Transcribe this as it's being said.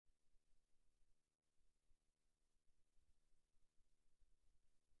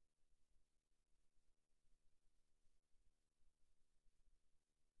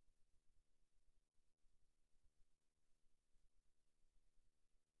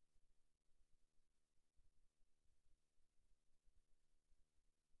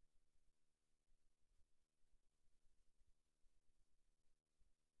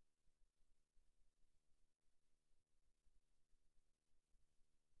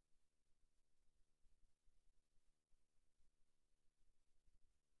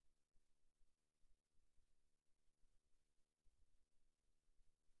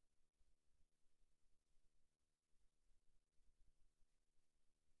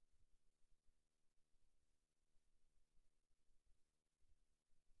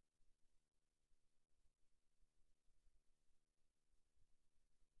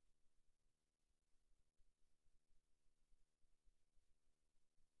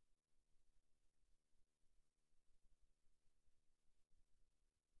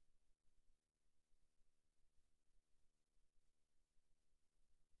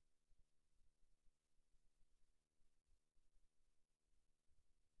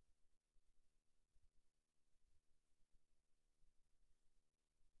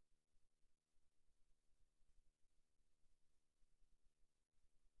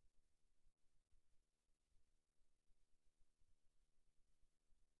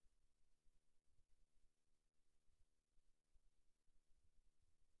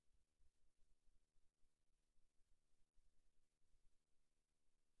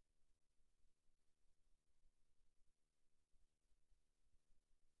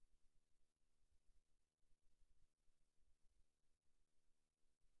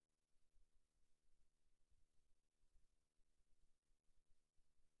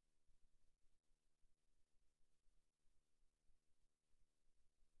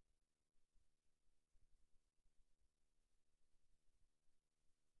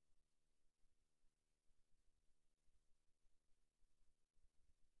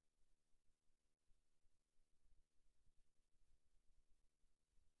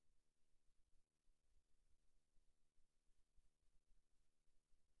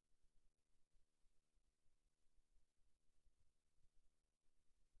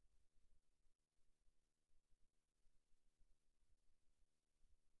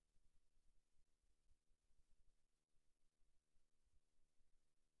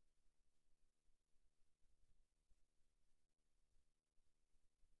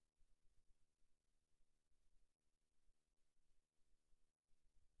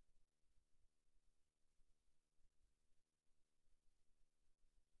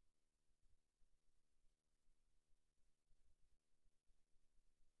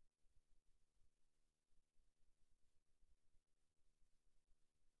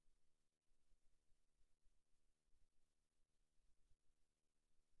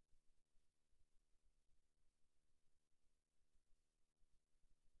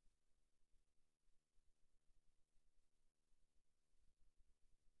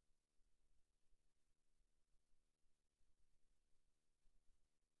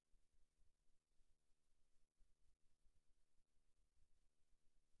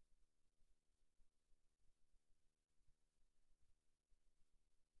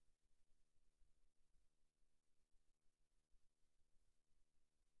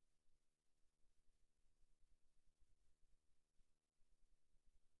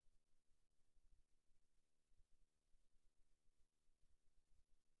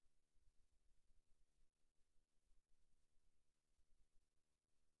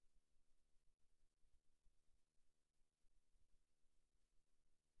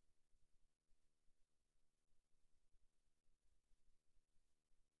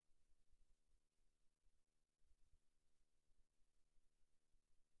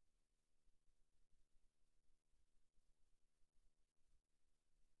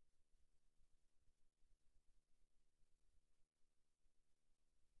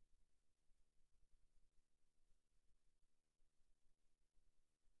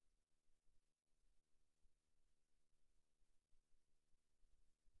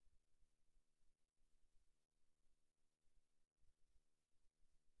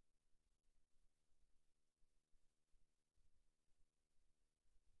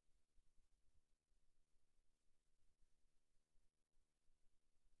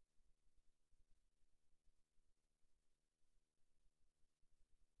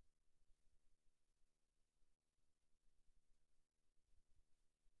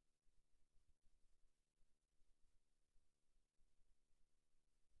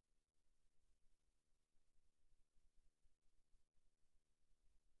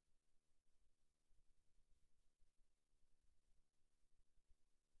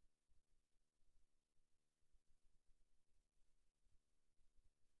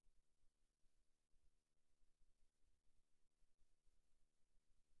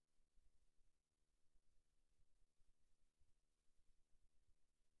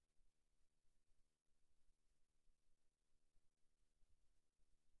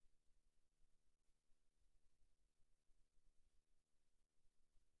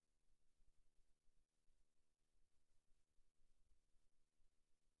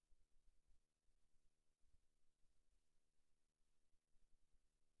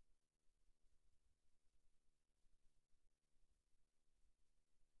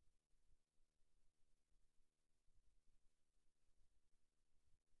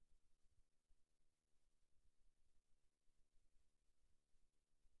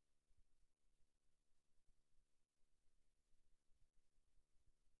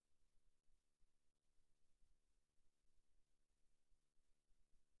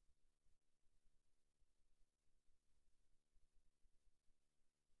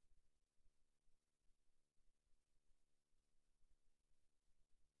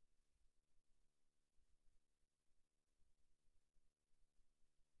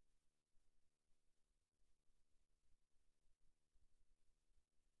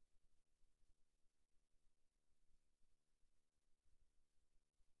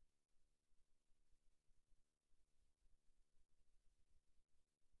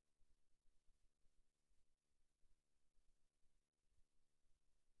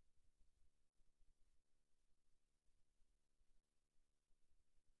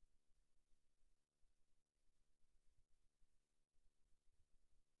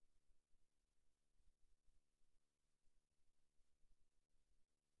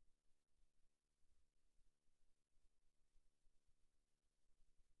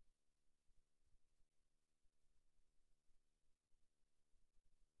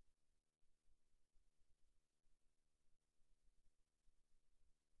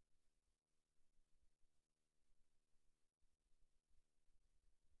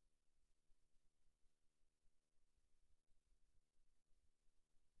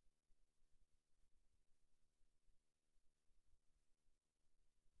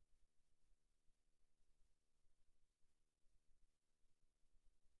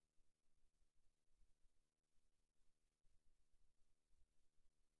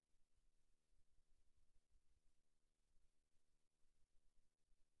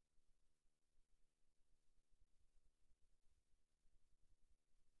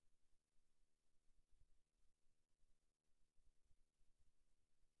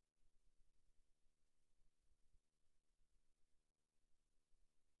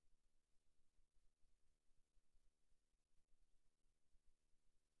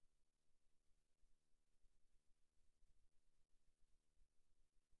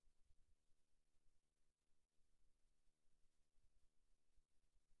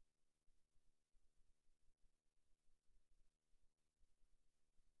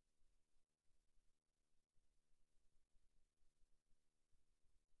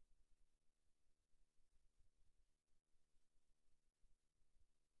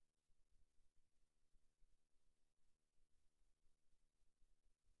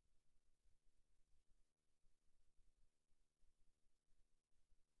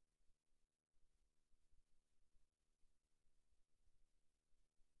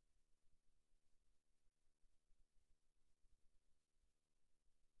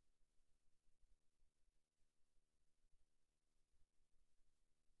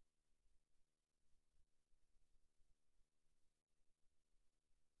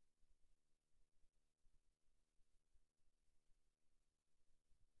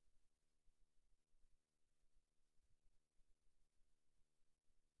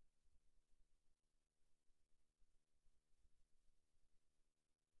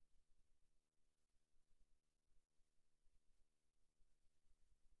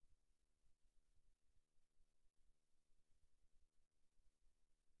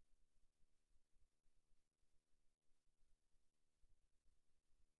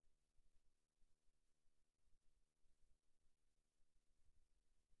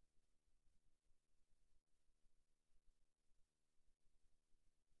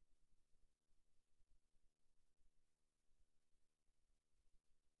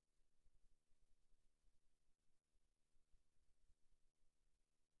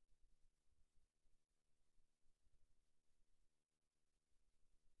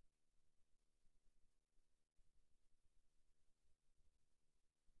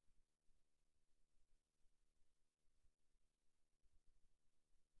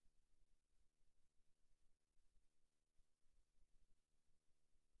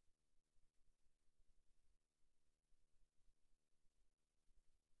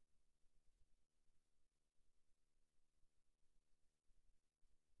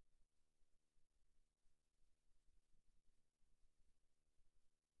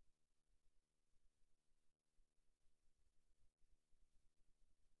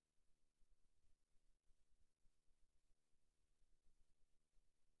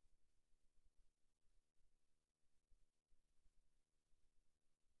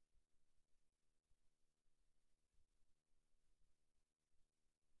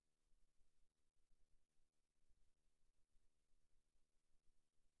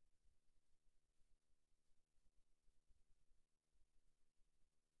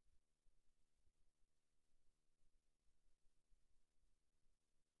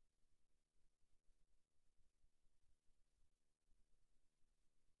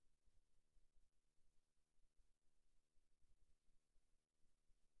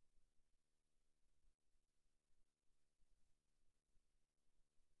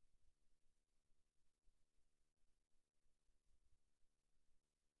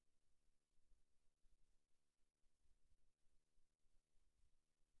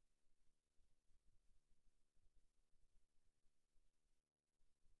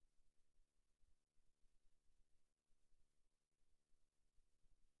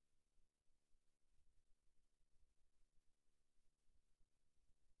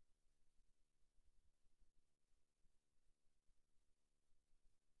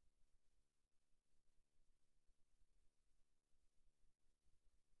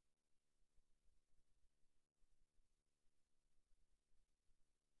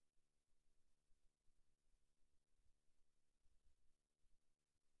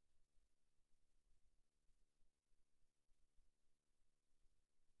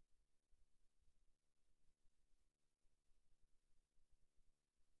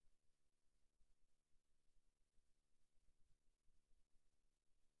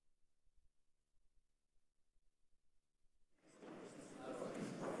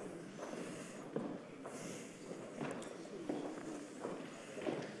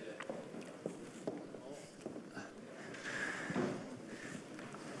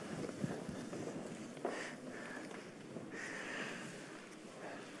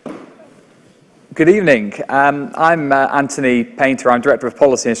Good evening. I'm Anthony Painter. I'm Director of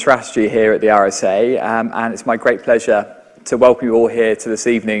Policy and Strategy here at the RSA, and it's my great pleasure to welcome you all here to this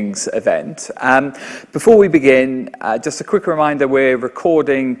evening's event. Before we begin, just a quick reminder, we're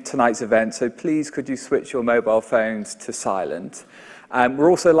recording tonight's event, so please could you switch your mobile phones to silent. We're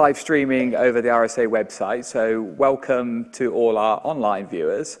also live streaming over the RSA website, so welcome to all our online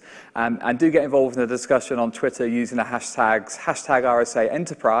viewers. And do get involved in the discussion on Twitter using the hashtags #RSA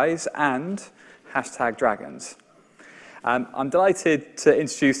Enterprise and #Dragons. I'm delighted to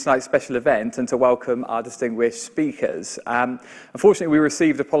introduce tonight's special event and to welcome our distinguished speakers. Unfortunately, we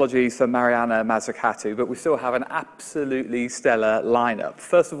received apologies from Mariana Mazzucato, but we still have an absolutely stellar lineup.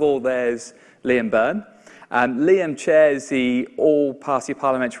 First of all, there's Liam Byrne. Liam chairs the All-Party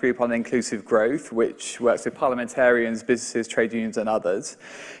Parliamentary Group on Inclusive Growth, which works with parliamentarians, businesses, trade unions and others.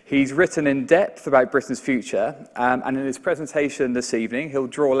 He's written in depth about Britain's future, and in his presentation this evening, he'll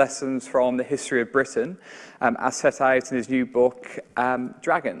draw lessons from the history of Britain, as set out in his new book,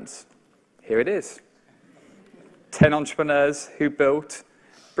 Dragons. Here it is. 10 entrepreneurs who built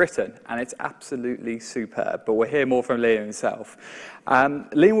Britain, and it's absolutely superb, but we'll hear more from Liam himself.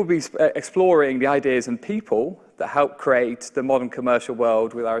 Liam will be exploring the ideas and people that help create the modern commercial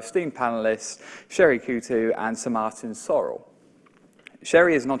world with our esteemed panellists, Sherry Coutu and Sir Martin Sorrell.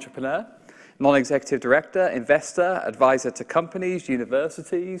 Sherry is an entrepreneur, non-executive director, investor, advisor to companies,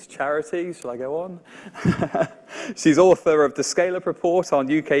 universities, charities. Shall I go on? She's author of the Scale Up Report on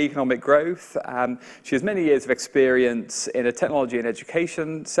UK economic growth. She has many years of experience in the technology and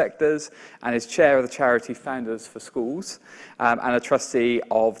education sectors and is chair of the charity Founders for Schools and a trustee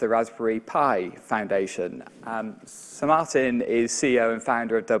of the Raspberry Pi Foundation. Sir Martin is CEO and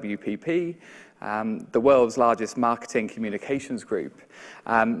founder of WPP, the world's largest marketing communications group.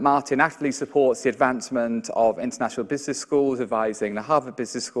 Martin actively supports the advancement of international business schools, advising the Harvard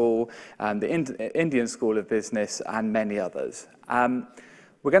Business School, the Indian School of Business, and many others.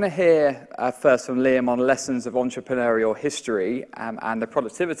 We're going to hear first from Liam on lessons of entrepreneurial history and the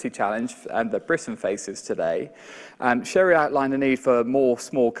productivity challenge that Britain faces today. Sherry outlined the need for more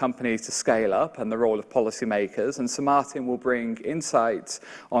small companies to scale up and the role of policymakers, and Sir Martin will bring insights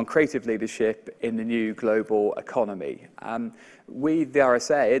on creative leadership in the new global economy. We, the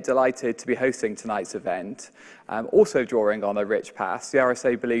RSA, are delighted to be hosting tonight's event. Also drawing on a rich past, the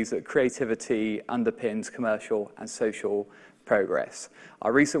RSA believes that creativity underpins commercial and social progress.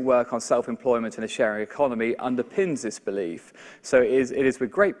 Our recent work on self-employment and a sharing economy underpins this belief. So it is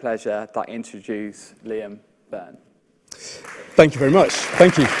with great pleasure that I introduce Liam Byrne. Thank you very much.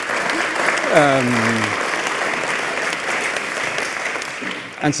 Thank you.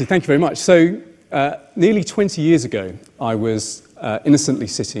 Anthony, thank you very much. So nearly 20 years ago, I was innocently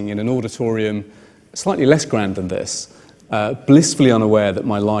sitting in an auditorium slightly less grand than this, blissfully unaware that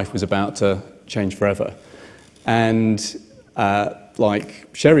my life was about to change forever. And like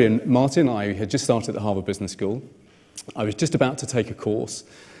Sherry and Martin, I had just started at Harvard Business School. I was just about to take a course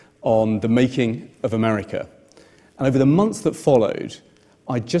on the making of America. And over the months that followed,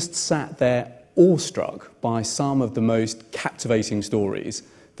 I just sat there awestruck by some of the most captivating stories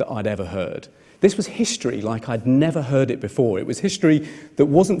that I'd ever heard. This was history like I'd never heard it before. It was history that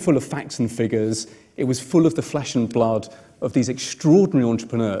wasn't full of facts and figures. It was full of the flesh and blood of these extraordinary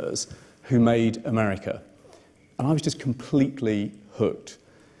entrepreneurs who made America. And I was just completely hooked.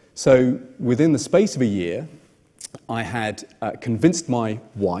 So within the space of a year, I had convinced my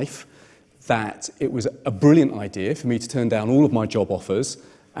wife that it was a brilliant idea for me to turn down all of my job offers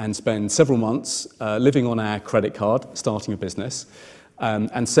and spend several months living on our credit card, starting a business.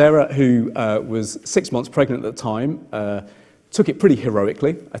 And Sarah, who was 6 months pregnant at the time, took it pretty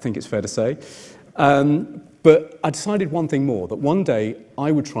heroically, I think it's fair to say. But I decided one thing more, that one day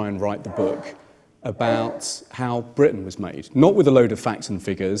I would try and write the book about how Britain was made, not with a load of facts and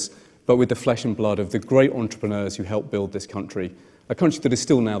figures, but with the flesh and blood of the great entrepreneurs who helped build this country, a country that is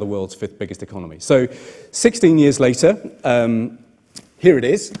still now the world's 5th biggest economy. So 16 years later, here it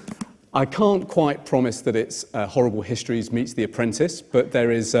is. I can't quite promise that it's Horrible Histories meets The Apprentice, but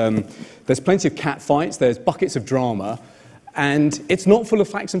there's plenty of cat fights, there's buckets of drama, and it's not full of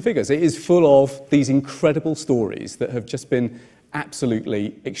facts and figures. It is full of these incredible stories that have just been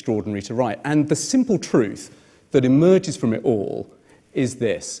absolutely extraordinary to write. And the simple truth that emerges from it all is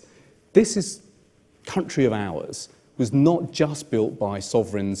this. This country of ours was not just built by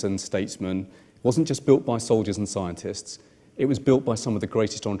sovereigns and statesmen, it wasn't just built by soldiers and scientists, it was built by some of the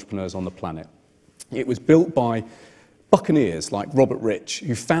greatest entrepreneurs on the planet. It was built by buccaneers like Robert Rich,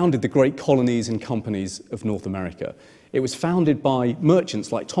 who founded the great colonies and companies of North America. It was founded by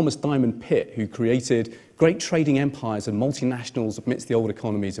merchants like Thomas Diamond Pitt, who created great trading empires and multinationals amidst the old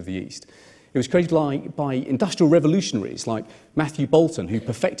economies of the East. It was created by industrial revolutionaries like Matthew Boulton, who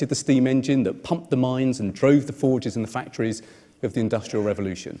perfected the steam engine that pumped the mines and drove the forges in the factories of the Industrial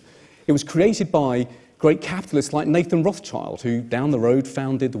Revolution. It was created by great capitalists like Nathan Rothschild, who down the road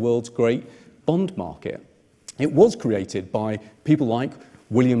founded the world's great bond market. It was created by people like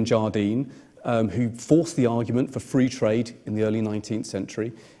William Jardine, who forced the argument for free trade in the early 19th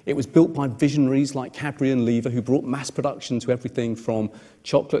century. It was built by visionaries like Cadbury and Lever, who brought mass production to everything from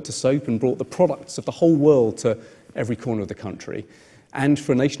chocolate to soap and brought the products of the whole world to every corner of the country. And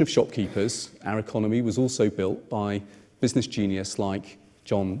for a nation of shopkeepers, our economy was also built by business genius like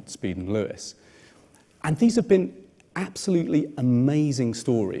John Speeden Lewis. And these have been absolutely amazing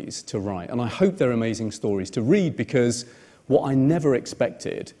stories to write, and I hope they're amazing stories to read, because what I never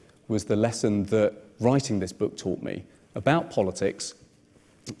expected was the lesson that writing this book taught me about politics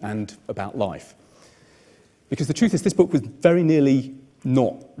and about life. Because the truth is, this book was very nearly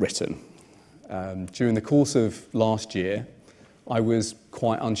not written. During the course of last year, I was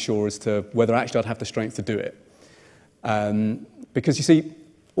quite unsure as to whether actually I'd have the strength to do it. Because you see,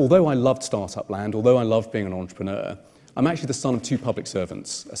 although I loved startup land, although I loved being an entrepreneur, I'm actually the son of two public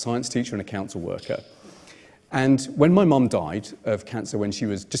servants, a science teacher and a council worker. And when my mum died of cancer when she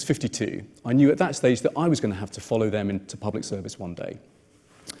was just 52, I knew at that stage that I was going to have to follow them into public service one day.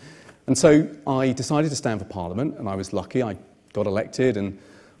 And so I decided to stand for Parliament, and I was lucky. I got elected and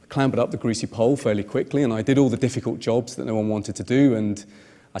clambered up the greasy pole fairly quickly, and I did all the difficult jobs that no one wanted to do, and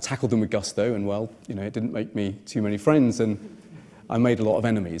I tackled them with gusto, and well, you know, it didn't make me too many friends, and I made a lot of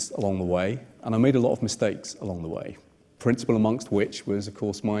enemies along the way, and I made a lot of mistakes along the way. Principal amongst which was, of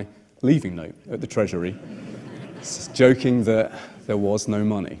course, my leaving note at the Treasury, joking that there was no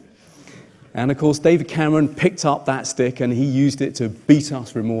money. And of course, David Cameron picked up that stick and he used it to beat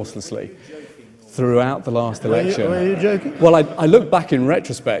us remorselessly throughout the last election. Were you joking? Well, I look back in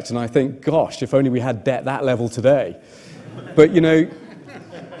retrospect and I think, gosh, if only we had debt that level today. But, you know,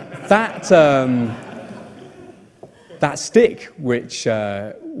 that stick, which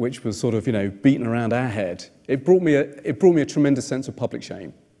was sort of, you know, beaten around our head, it brought me a tremendous sense of public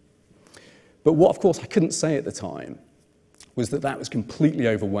shame. But what, of course, I couldn't say at the time was that was completely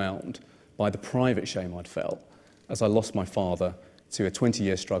overwhelmed by the private shame I'd felt as I lost my father to a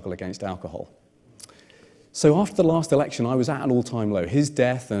 20-year struggle against alcohol. So after the last election, I was at an all-time low. His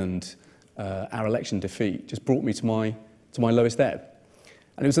death and our election defeat just brought me to my lowest ebb.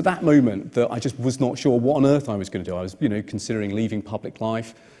 And it was at that moment that I just was not sure what on earth I was going to do. I was, you know, considering leaving public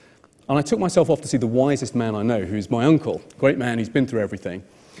life. And I took myself off to see the wisest man I know, who's my uncle. Great man, he's been through everything.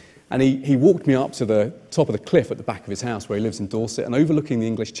 And he walked me up to the top of the cliff at the back of his house where he lives in Dorset, and overlooking the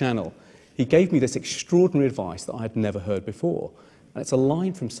English Channel, he gave me this extraordinary advice that I had never heard before. And it's a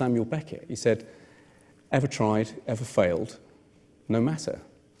line from Samuel Beckett. He said, "Ever tried, ever failed? No matter.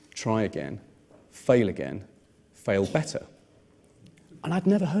 Try again, fail better." And I'd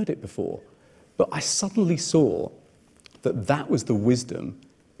never heard it before. But I suddenly saw that was the wisdom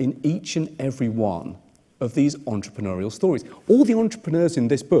in each and every one of these entrepreneurial stories. All the entrepreneurs in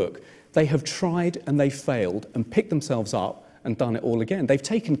this book, they have tried and they failed and picked themselves up and done it all again. They've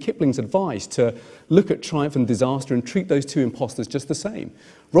taken Kipling's advice to look at triumph and disaster and treat those two imposters just the same.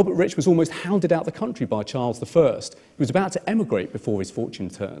 Robert Rich was almost hounded out of the country by Charles I. He was about to emigrate before his fortune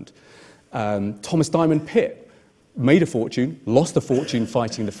turned. Thomas Diamond Pitt made a fortune, lost a fortune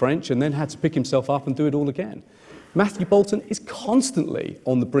fighting the French, and then had to pick himself up and do it all again. Matthew Boulton is constantly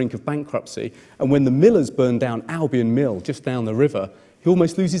on the brink of bankruptcy, and when the millers burn down Albion Mill just down the river, he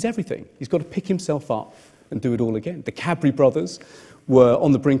almost loses everything. He's got to pick himself up and do it all again. The Cadbury brothers were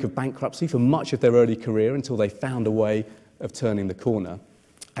on the brink of bankruptcy for much of their early career until they found a way of turning the corner.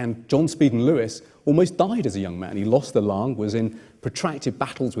 And John Speeden Lewis almost died as a young man. He lost the lung, was in protracted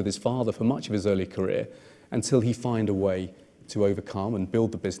battles with his father for much of his early career, until he found a way to overcome and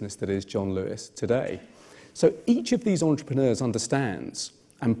build the business that is John Lewis today. So each of these entrepreneurs understands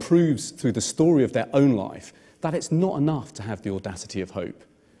and proves through the story of their own life that it's not enough to have the audacity of hope.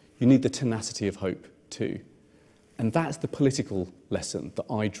 You need the tenacity of hope too. And that's the political lesson that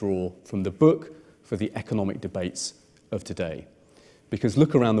I draw from the book for the economic debates of today. Because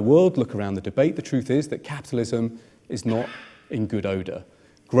look around the world, look around the debate, the truth is that capitalism is not in good odour.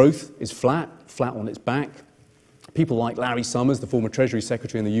 Growth is flat on its back. People like Larry Summers, the former Treasury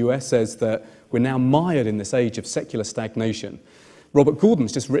Secretary in the US, says that we're now mired in this age of secular stagnation. Robert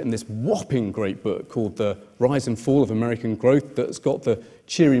Gordon's just written this whopping great book called The Rise and Fall of American Growth that's got the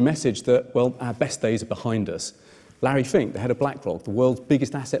cheery message that, well, our best days are behind us. Larry Fink, the head of BlackRock, the world's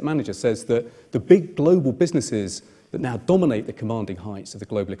biggest asset manager, says that the big global businesses that now dominate the commanding heights of the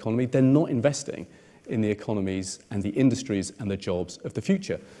global economy, they're not investing in the economies and the industries and the jobs of the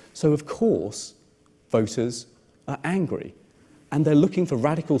future. So, of course, voters are angry, and they're looking for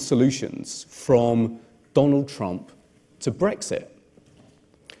radical solutions from Donald Trump to Brexit.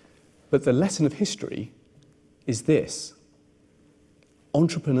 But the lesson of history is this: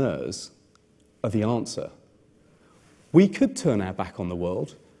 entrepreneurs are the answer. We could turn our back on the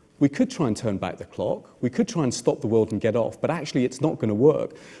world. We could try and turn back the clock. We could try and stop the world and get off, but actually it's not going to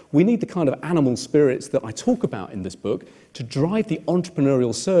work. We need the kind of animal spirits that I talk about in this book to drive the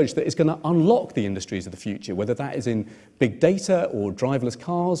entrepreneurial surge that is going to unlock the industries of the future, whether that is in big data or driverless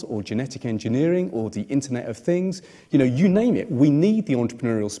cars or genetic engineering or the Internet of Things. You know, you name it. We need the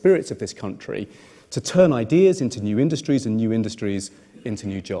entrepreneurial spirits of this country to turn ideas into new industries and new industries into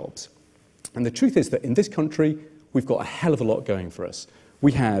new jobs. And the truth is that in this country, we've got a hell of a lot going for us.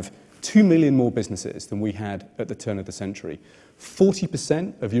 We have 2 million more businesses than we had at the turn of the century.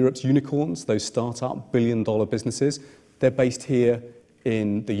 40% of Europe's unicorns, those start-up billion-dollar businesses, they're based here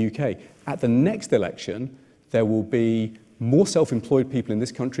in the UK. At the next election, there will be more self-employed people in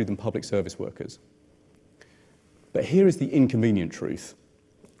this country than public service workers. But here is the inconvenient truth.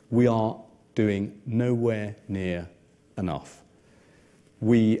 We are doing nowhere near enough.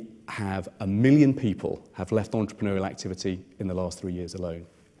 We have 1 million people have left entrepreneurial activity in the last 3 years alone.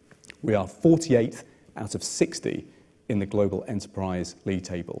 We are 48th out of 60 in the global enterprise league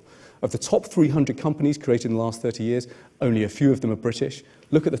table. Of the top 300 companies created in the last 30 years, only a few of them are British.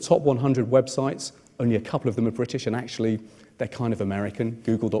 Look at the top 100 websites, only a couple of them are British, and actually they're kind of American,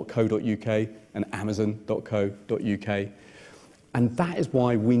 google.co.uk and amazon.co.uk. And that is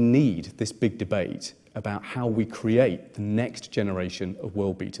why we need this big debate about how we create the next generation of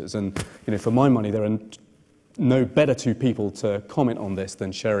world beaters. And you know, for my money, there are no better two people to comment on this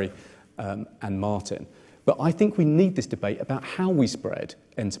than Sherry and Martin. But I think we need this debate about how we spread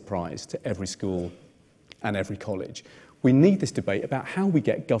enterprise to every school and every college. We need this debate about how we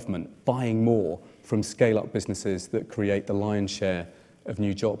get government buying more from scale-up businesses that create the lion's share of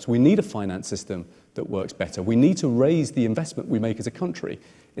new jobs. We need a finance system that works better. We need to raise the investment we make as a country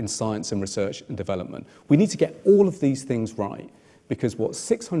in science and research and development. We need to get all of these things right, because what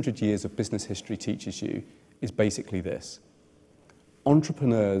 600 years of business history teaches you is basically this: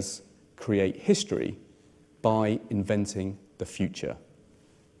 entrepreneurs create history by inventing the future.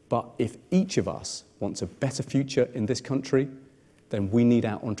 But if each of us wants a better future in this country, then we need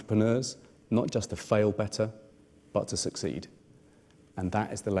our entrepreneurs not just to fail better, but to succeed. And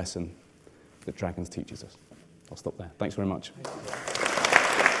that is the lesson that Dragons teaches us. I'll stop there. Thanks very much.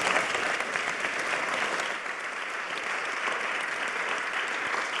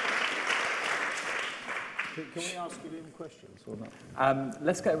 Can we ask you any questions or not?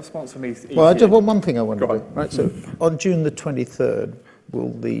 Let's get a response from each. Well, I just one thing I wonder. Right, so on June the 23rd,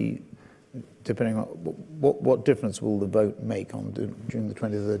 will the, depending on what difference will the vote make on June the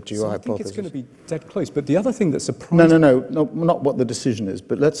 23rd to your hypothesis? I think it's going to be dead close. But the other thing that surprised No, not what the decision is.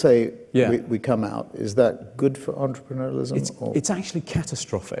 But let's say we come out. Is that good for entrepreneurialism? It's actually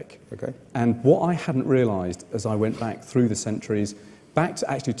catastrophic. Okay. And what I hadn't realised as I went back through the centuries, back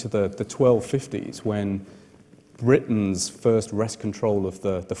to actually to the 1250s, when Britain's first wrest control of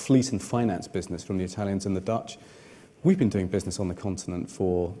the fleet and finance business from the Italians and the Dutch. We've been doing business on the continent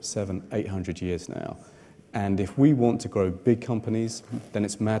for 700-800 years now. And if we want to grow big companies, then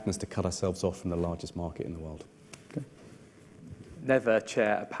it's madness to cut ourselves off from the largest market in the world. Okay. Never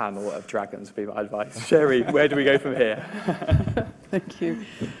chair a panel of dragons would be my advice. Sherry, where do we go from here? Thank you.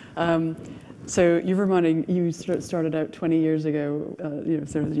 So you started out 20 years ago,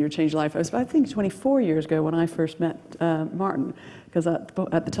 sort of your changed life. It was, I think, 24 years ago when I first met Martin, because at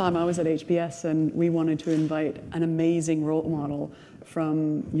the time I was at HBS and we wanted to invite an amazing role model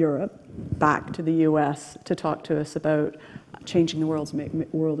from Europe back to the US to talk to us about changing the world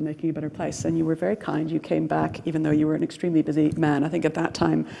and making a better place. And you were very kind. You came back, even though you were an extremely busy man. I think at that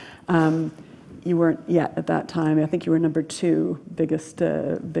time, you weren't yet at that time. I think you were number 2 biggest,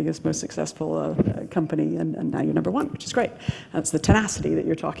 most successful company, and now you're number 1, which is great. That's the tenacity that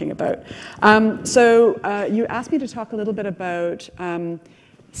you're talking about. So you asked me to talk a little bit about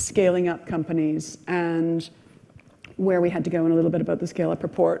scaling up companies and where we had to go, and a little bit about the scale-up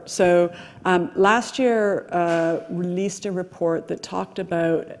report. So last year released a report that talked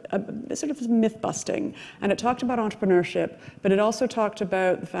about sort of myth-busting, and it talked about entrepreneurship, but it also talked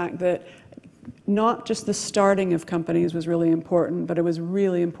about the fact that not just the starting of companies was really important, but it was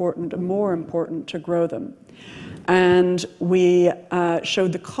really important, more important, to grow them. And we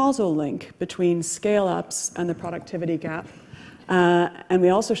showed the causal link between scale-ups and the productivity gap. And we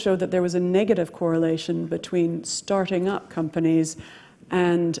also showed that there was a negative correlation between starting up companies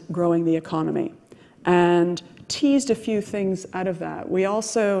and growing the economy. and teased a few things out of that. We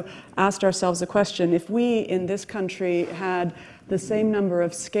also asked ourselves the question, if we in this country had the same number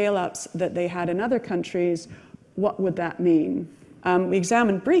of scale-ups that they had in other countries, what would that mean? We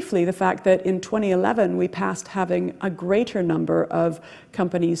examined briefly the fact that in 2011 we passed having a greater number of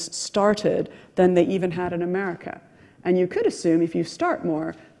companies started than they even had in America. And you could assume if you start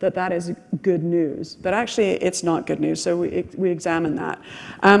more that that is good news. But actually it's not good news, so we examined that.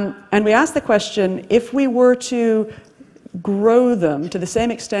 And we asked the question, if we were to grow them to the same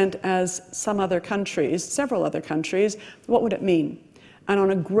extent as some other countries, several other countries, what would it mean? And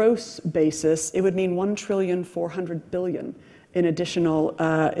on a gross basis, it would mean $1.4 trillion in additional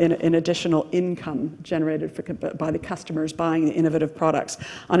income generated by the customers buying the innovative products.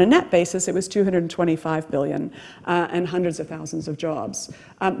 On a net basis, it was $225 billion and hundreds of thousands of jobs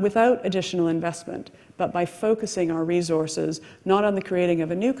without additional investment, but by focusing our resources not on the creating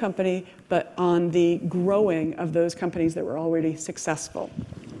of a new company, but on the growing of those companies that were already successful.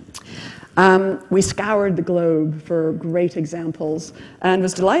 We scoured the globe for great examples and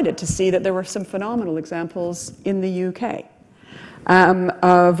was delighted to see that there were some phenomenal examples in the UK.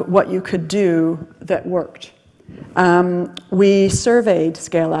 Of what you could do that worked. We surveyed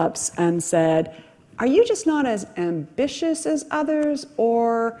scale-ups and said, are you just not as ambitious as others,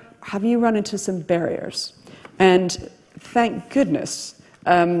 or have you run into some barriers? And thank goodness,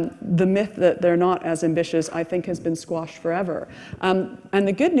 the myth that they're not as ambitious, I think, has been squashed forever. And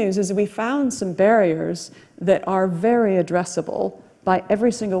the good news is that we found some barriers that are very addressable by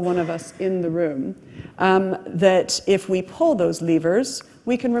every single one of us in the room, that if we pull those levers,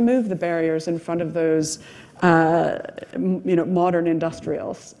 we can remove the barriers in front of those modern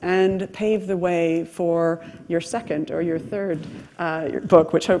industrials and pave the way for your second or your third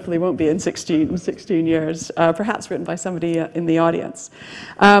book, which hopefully won't be in 16 years, perhaps written by somebody in the audience.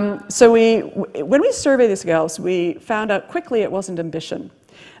 So when we surveyed these girls, we found out quickly it wasn't ambition.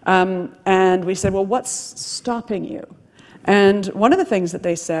 And we said, well, what's stopping you? And one of the things that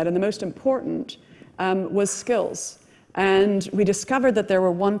they said, and the most important, was skills. And we discovered that there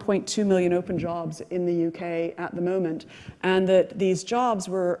were 1.2 million open jobs in the UK at the moment, and that these jobs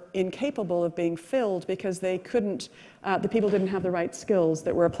were incapable of being filled because they couldn't, the people didn't have the right skills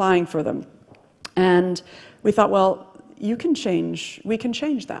that were applying for them. And we thought, well, we can change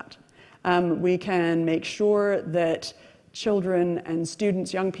that. We can make sure that children and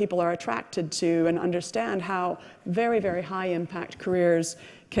students, young people, are attracted to and understand how very, very high impact careers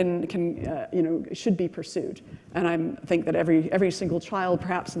should be pursued. And I think that every single child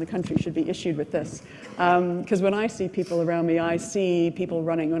perhaps in the country should be issued with this. Because when I see people around me, I see people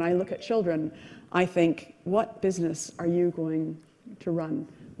running. When I look at children, I think, what business are you going to run?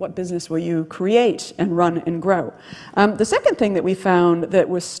 What business will you create and run and grow? The second thing that we found that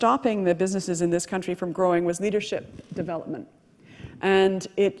was stopping the businesses in this country from growing was leadership development. And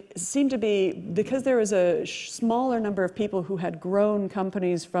it seemed to be, because there was a smaller number of people who had grown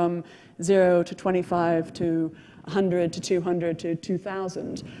companies from 0 to 25 to 100 to 200 to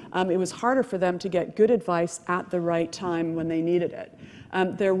 2,000, it was harder for them to get good advice at the right time when they needed it.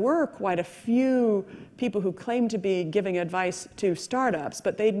 There were quite a few people who claimed to be giving advice to startups,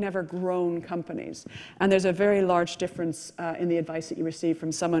 but they'd never grown companies. And there's a very large difference in the advice that you receive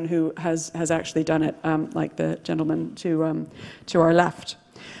from someone who has actually done it, like the gentleman to our left.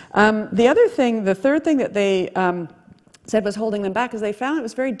 The third thing that they said was holding them back is they found it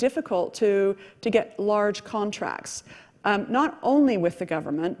was very difficult to get large contracts, not only with the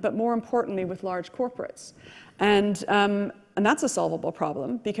government, but more importantly with large corporates. And that's a solvable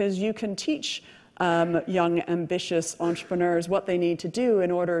problem, because you can teach young, ambitious entrepreneurs what they need to do in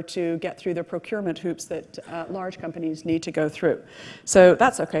order to get through the procurement hoops that large companies need to go through. So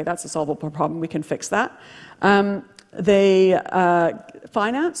that's okay, that's a solvable problem, we can fix that.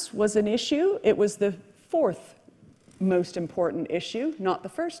 Finance was an issue. It was the fourth most important issue, not the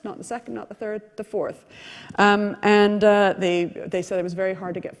first, not the second, not the third, the fourth. They said it was very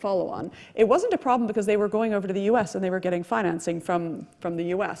hard to get follow-on. It wasn't a problem because they were going over to the US and they were getting financing from the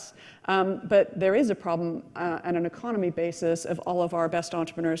US. But there is a problem on an economy basis of all of our best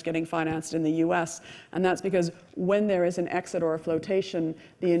entrepreneurs getting financed in the US, and that's because when there is an exit or a flotation,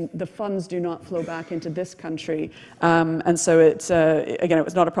 the funds do not flow back into this country. And so it's, again, it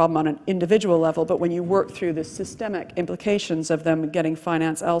was not a problem on an individual level, but when you work through the systemic implications of them getting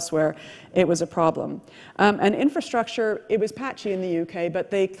finance elsewhere, it was a problem. And infrastructure, it was patchy in the UK,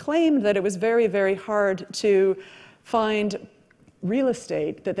 but they claimed that it was very, very hard to find real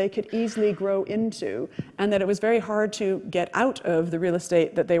estate that they could easily grow into, and that it was very hard to get out of the real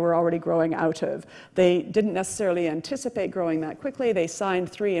estate that they were already growing out of. They didn't necessarily anticipate growing that quickly. They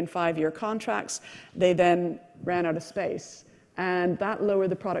signed 3- and 5-year contracts. They then ran out of space. And that lowered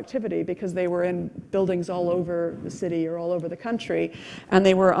the productivity because they were in buildings all over the city or all over the country, and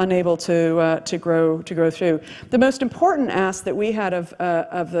they were unable to grow through. The most important ask that we had of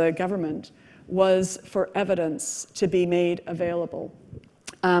the government was for evidence to be made available.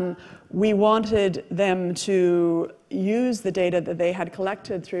 We wanted them to use the data that they had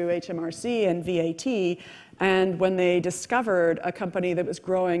collected through HMRC and VAT, and when they discovered a company that was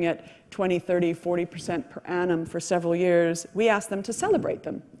growing at 20, 30, 40% per annum for several years, we asked them to celebrate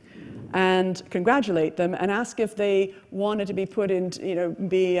them and congratulate them and ask if they wanted to be put into,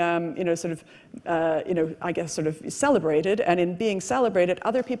 I guess sort of celebrated. And in being celebrated,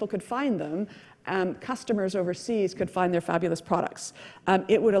 other people could find them. Customers overseas could find their fabulous products.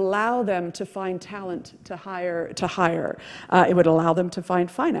 It would allow them to find talent to hire. It would allow them to find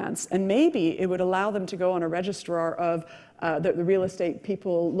finance. And maybe it would allow them to go on a registrar of that the real estate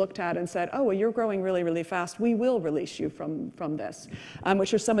people looked at and said, oh, well, you're growing really, really fast. We will release you from this,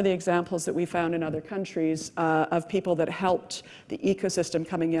 which are some of the examples that we found in other countries of people that helped the ecosystem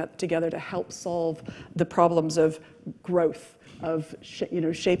coming together to help solve the problems of growth, of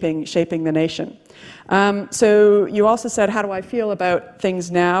shaping the nation. So you also said, how do I feel about things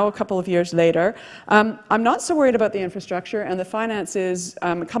now, a couple of years later? I'm not so worried about the infrastructure, and the finance is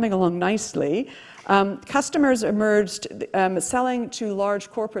coming along nicely. Customers emerged, selling to large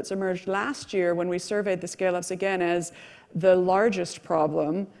corporates emerged last year when we surveyed the scale-ups again as the largest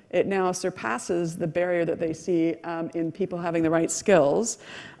problem. It now surpasses the barrier that they see in people having the right skills.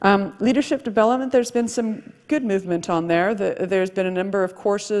 Leadership development, there's been some good movement on there. There's been a number of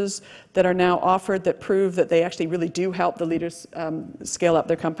courses that are now offered that prove that they actually really do help the leaders scale up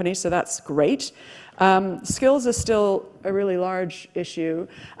their companies, so that's great. Skills is still a really large issue,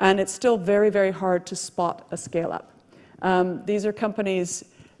 and it's still very, very hard to spot a scale-up. These are companies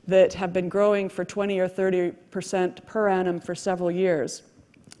that have been growing for 20 or 30% per annum for several years.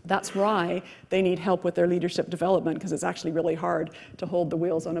 That's why they need help with their leadership development, because it's actually really hard to hold the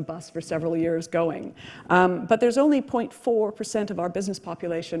wheels on a bus for several years going. But there's only 0.4% of our business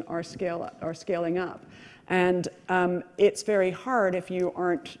population are scaling up. And it's very hard if you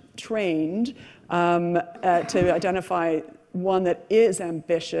aren't trained to identify one that is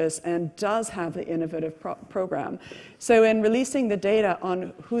ambitious and does have the innovative program. So in releasing the data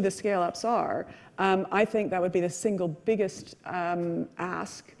on who the scale-ups are, I think that would be the single biggest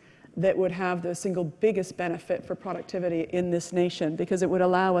ask that would have the single biggest benefit for productivity in this nation, because it would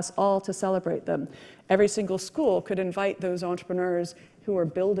allow us all to celebrate them. Every single school could invite those entrepreneurs who are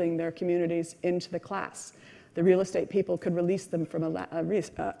building their communities into the class. The real estate people could release them from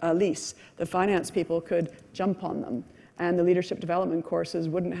a lease. The finance people could jump on them. And the leadership development courses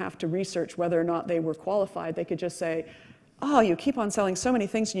wouldn't have to research whether or not they were qualified. They could just say, oh, you keep on selling so many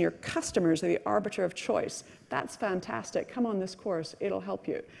things and your customers are the arbiter of choice. That's fantastic. Come on this course. It'll help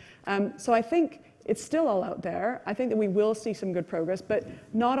you. So I think it's still all out there. I think that we will see some good progress, but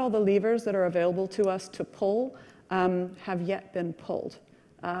not all the levers that are available to us to pull have yet been pulled.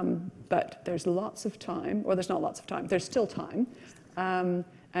 But there's lots of time, or there's not lots of time, there's still time.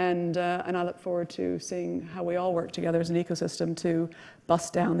 And I look forward to seeing how we all work together as an ecosystem to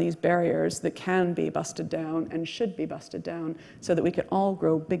bust down these barriers that can be busted down and should be busted down so that we can all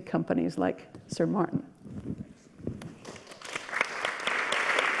grow big companies like Sir Martin.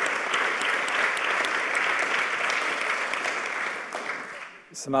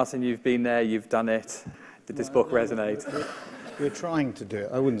 So Martin, you've been there, you've done it. Did this book resonate? We're trying to do it.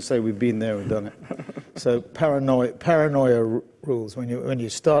 I wouldn't say we've been there and done it. So paranoia rules. When you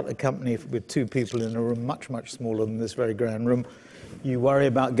start a company with 2 people in a room much smaller than this very grand room, you worry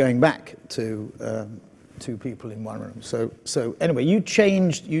about going back to 2 people in one room. So anyway, you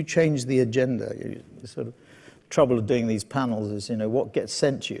changed the agenda. The sort of trouble of doing these panels is, what gets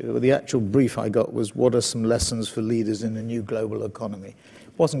sent to you. The actual brief I got was, what are some lessons for leaders in a new global economy?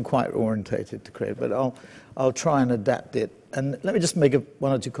 It wasn't quite orientated to create, but I'll try and adapt it. And let me just make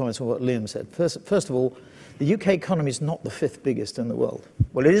 1 or 2 comments on what Liam said. First of all, the UK economy is not the 5th biggest in the world.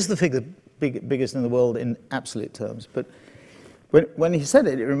 Well, it is the biggest in the world in absolute terms. But when he said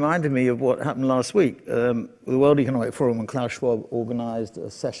it, it reminded me of what happened last week. The World Economic Forum and Klaus Schwab organized a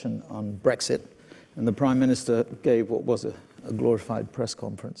session on Brexit, and the Prime Minister gave what was a glorified press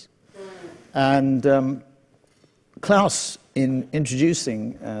conference. And Klaus, in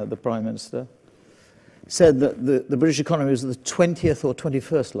introducing the Prime Minister, said that the British economy was the 20th or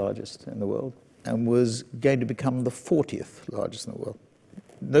 21st largest in the world. and was going to become the 40th largest in the world.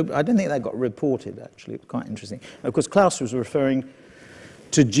 No, I don't think that got reported, actually. It was quite interesting. And of course, Klaus was referring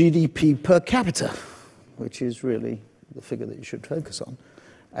to GDP per capita, which is really the figure that you should focus on.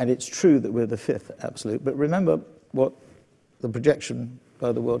 And it's true that we're the 5th absolute. But remember what the projection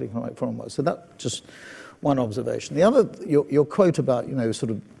by the World Economic Forum was. So that's just one observation. The other, your quote about,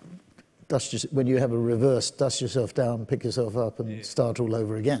 sort of when you have a reverse, dust yourself down, pick yourself up, and start all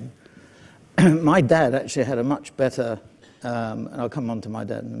over again. My dad actually had a much better, and I'll come on to my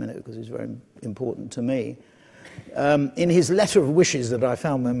dad in a minute because he's very important to me. In his letter of wishes that I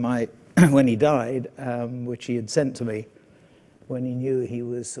found when he died, which he had sent to me when he knew he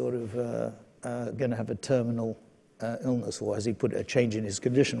was sort of going to have a terminal illness, or as he put it, a change in his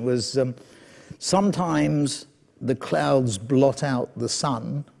condition, was sometimes the clouds blot out the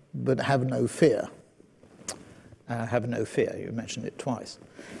sun, but have no fear. Have no fear. You mentioned it twice,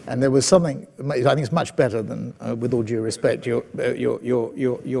 and there was something. I think it's much better than, with all due respect, your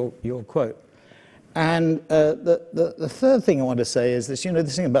quote. And the third thing I want to say is this.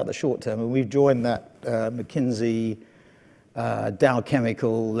 This thing about the short term, and we've joined that McKinsey, Dow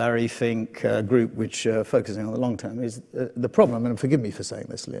Chemical, Larry Fink group, which focusing on the long term. Is the problem? And forgive me for saying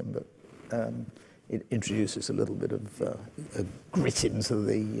this, Liam, but it introduces a little bit of grit into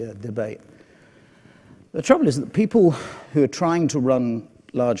the debate. The trouble is that people who are trying to run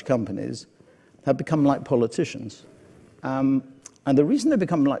large companies have become like politicians. And the reason they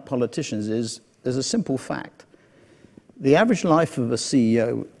become like politicians is there's a simple fact. The average life of a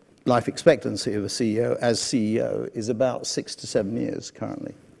CEO, life expectancy of a CEO as CEO, is about 6 to 7 years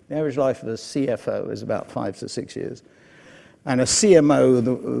currently. The average life of a CFO is about 5 to 6 years. And a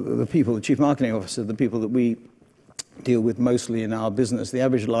CMO, the people, the chief marketing officer, the people that we deal with mostly in our business, the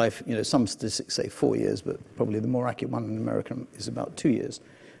average life, some statistics say 4 years, but probably the more accurate one in America is about 2 years.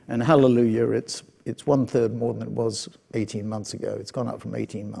 And hallelujah, it's 1/3 more than it was 18 months ago. It's gone up from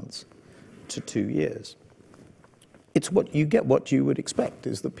 18 months to 2 years. It's what you would expect,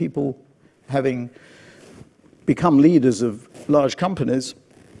 is that people, having become leaders of large companies,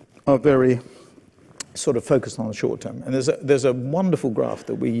 are very sort of focused on the short term. And there's a wonderful graph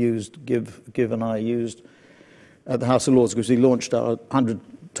that we used, Giv and I used at the House of Lords, because we launched our 100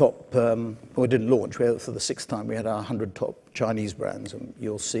 top, or didn't launch, for the 6th time, we had our 100 top Chinese brands, and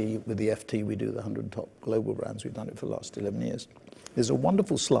you'll see with the FT we do the 100 top global brands. We've done it for the last 11 years. There's a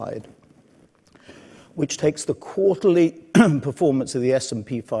wonderful slide which takes the quarterly performance of the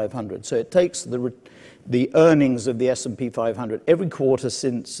S&P 500. So it takes the earnings of the S&P 500 every quarter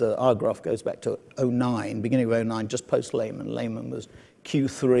since our graph goes back to 2009, beginning of 2009, just post-Lehman. Lehman was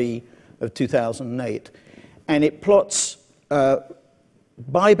Q3 of 2008. And it plots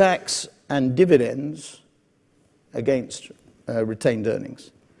buybacks and dividends against retained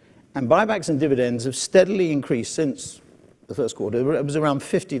earnings. And buybacks and dividends have steadily increased since the first quarter. It was around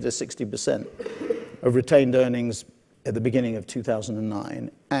 50 to 60% of retained earnings at the beginning of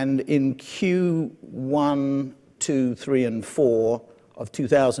 2009. And in Q1, 2, 3, and 4 of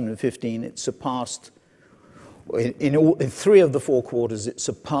 2015, it surpassed, in 3 of the 4 quarters, it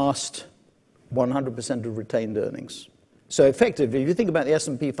surpassed 100% of retained earnings. So effectively, if you think about the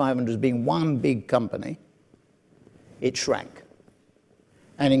S&P 500 as being one big company, it shrank.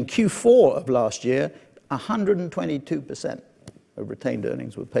 And in Q4 of last year, 122% of retained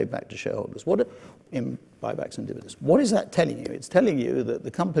earnings were paid back to shareholders. In buybacks and dividends. What is that telling you? It's telling you that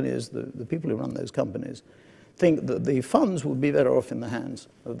the companies, the people who run those companies, think that the funds would be better off in the hands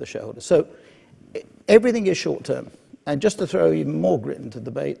of the shareholders. So everything is short term. And just to throw even more grit into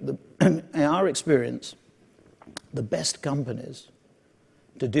the debate, in our experience, the best companies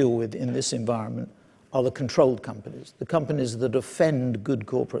to deal with in this environment are the controlled companies, the companies that offend good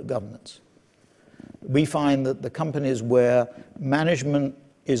corporate governance. We find that the companies where management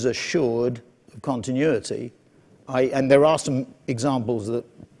is assured of continuity, and there are some examples that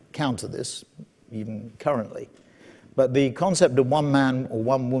counter this, even currently, but the concept of one man or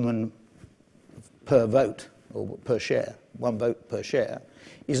one woman per vote, or per share, one vote per share,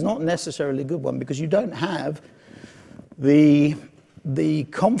 is not necessarily a good one, because you don't have the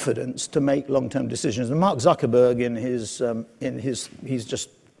confidence to make long-term decisions. And Mark Zuckerberg, he's just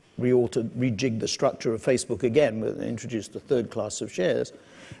rejigged the structure of Facebook again, introduced a 3rd class of shares.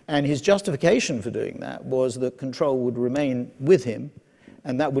 And his justification for doing that was that control would remain with him,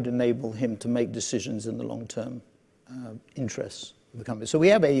 and that would enable him to make decisions in the long-term interests of the company. So we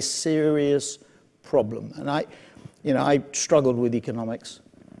have a serious problem. And I struggled with economics,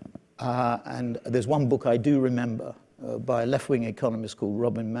 and there's one book I do remember by a left-wing economist called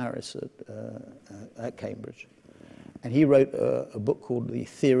Robin Maris at Cambridge. And he wrote a book called The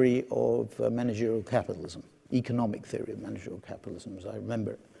Theory of Managerial Capitalism, Economic Theory of Managerial Capitalism, as I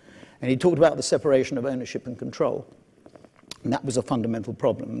remember it. And he talked about the separation of ownership and control. And that was a fundamental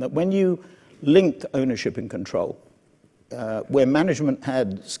problem, that when you linked ownership and control, where management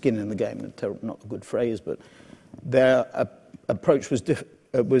had skin in the game, not a good phrase, but their approach was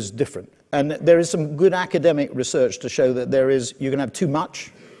different. And there is some good academic research to show that you can have too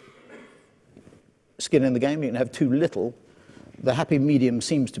much skin in the game, you can have too little. The happy medium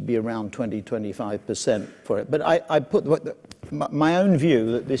seems to be around 20-25% for it. But I put my own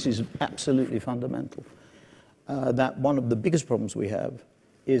view that this is absolutely fundamental. That one of the biggest problems we have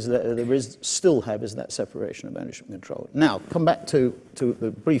is that still have that separation of ownership and control. Now, come back to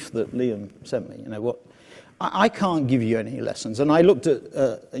the brief that Liam sent me. You know what? I can't give you any lessons. And I looked at,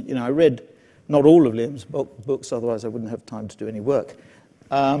 I read not all of Liam's books, otherwise I wouldn't have time to do any work.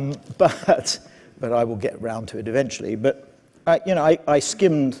 But I will get round to it eventually. But I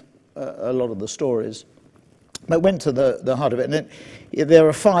skimmed a lot of the stories. I went to the heart of it, and there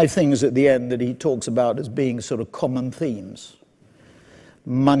are 5 things at the end that he talks about as being sort of common themes.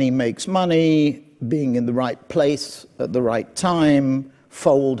 Money makes money, being in the right place at the right time,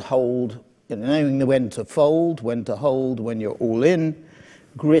 fold, hold, knowing when to fold, when to hold, when you're all in,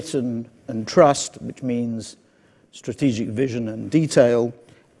 grit and trust, which means strategic vision and detail,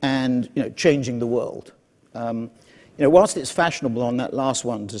 and changing the world. Whilst it's fashionable on that last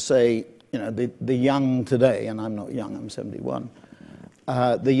one to say, the young today, and I'm not young, I'm 71,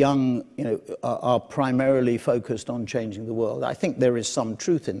 the young, are primarily focused on changing the world. I think there is some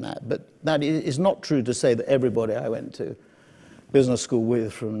truth in that, but that is not true to say that everybody I went to business school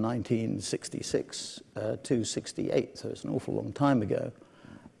with from 1966 to 68, so it's an awful long time ago,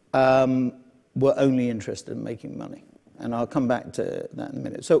 were only interested in making money. And I'll come back to that in a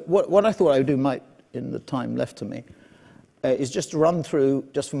minute. So what I thought I would do in the time left to me is just to run through,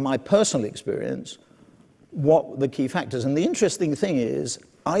 just from my personal experience, what the key factors. And the interesting thing is,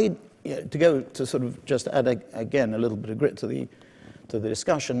 to go to sort of just add again a little bit of grit to the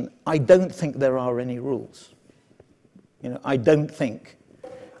discussion, I don't think there are any rules. I don't think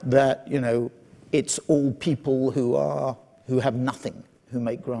that it's all people who have nothing who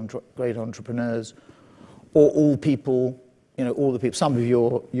make great entrepreneurs, or all people. All the people. Some of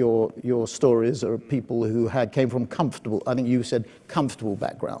your stories are people who came from comfortable. I think you said comfortable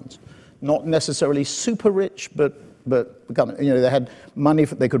backgrounds, not necessarily super rich, but they had money.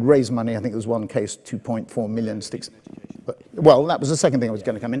 They could raise money. I think there was one case, 2.4 million sticks. Well, that was the second thing I was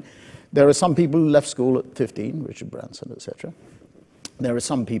going to come in. There are some people who left school at 15, Richard Branson, etc. There are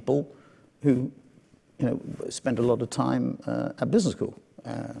some people who, spent a lot of time at business school.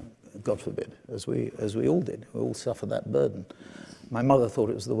 God forbid, as we all did. We all suffer that burden. My mother thought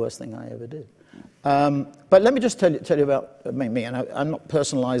it was the worst thing I ever did. But let me just tell you about me, and I'm not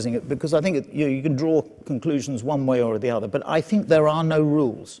personalizing it because I think you can draw conclusions one way or the other, but I think there are no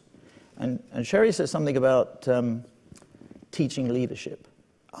rules. And Sherry says something about teaching leadership.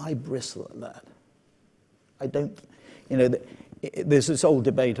 I bristle at that. I don't, there's this old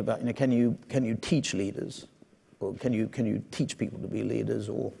debate about, can you teach leaders? Or can you teach people to be leaders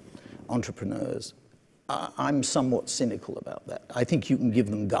or entrepreneurs? I'm somewhat cynical about that. I think you can give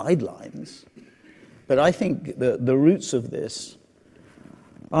them guidelines, but I think the roots of this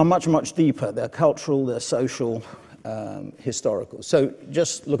are much, much deeper. They're cultural, they're social, historical. So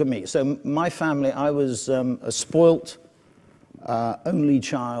just look at me. So my family, I was a spoilt, only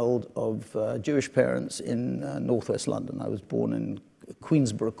child of Jewish parents in northwest London. I was born in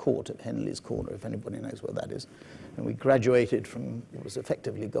Queensborough Court at Henley's Corner, if anybody knows where that is. And we graduated from what was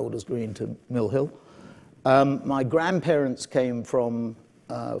effectively Golders Green to Mill Hill. My grandparents came on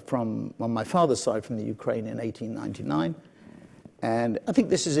my father's side from the Ukraine in 1899. And I think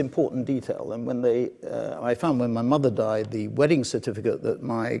this is important detail. And when I found when my mother died, the wedding certificate that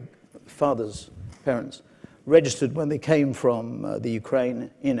my father's parents registered when they came from the Ukraine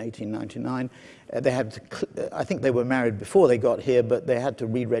in 1899. They had to, I think they were married before they got here, but they had to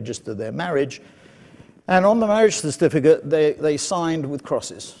re-register their marriage. And on the marriage certificate, they signed with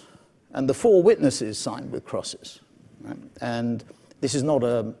crosses. And the 4 witnesses signed with crosses. Right? And this is not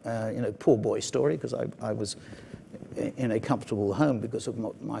a poor boy story, because I was in a comfortable home because of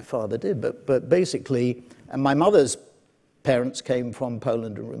what my father did. But basically, and my mother's parents came from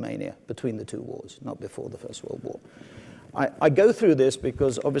Poland and Romania between the 2 wars, not before the First World War. I go through this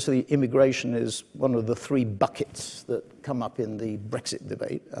because obviously immigration is one of the 3 buckets that come up in the Brexit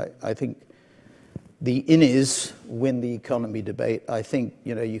debate. I think the innies win the economy debate. I think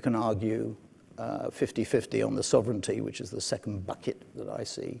you can argue 50-50 on the sovereignty, which is the second bucket that I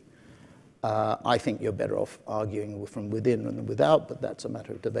see. I think you're better off arguing from within than without, but that's a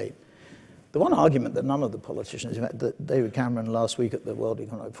matter of debate. The one argument that none of the politicians, in fact, that David Cameron last week at the World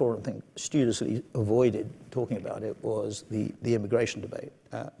Economic Forum, I think, studiously avoided talking about it, was the immigration debate.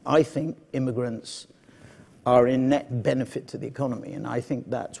 I think immigrants are in net benefit to the economy, and I think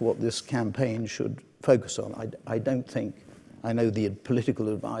that's what this campaign should focus on. I don't think, I know the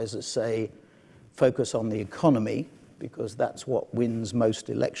political advisors say focus on the economy, because that's what wins most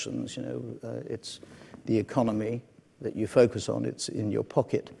elections. You know, it's the economy that you focus on, it's in your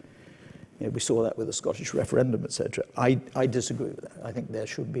pocket. You know, we saw that with the Scottish referendum, etc. I disagree with that. I think there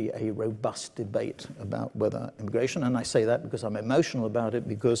should be a robust debate about whether immigration, and I say that because I'm emotional about it,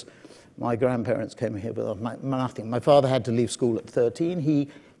 because my grandparents came here with nothing. My father had to leave school at 13. He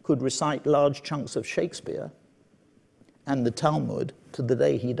could recite large chunks of Shakespeare and the Talmud to the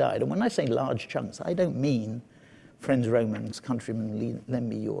day he died. And when I say large chunks, I don't mean friends, Romans, countrymen, lend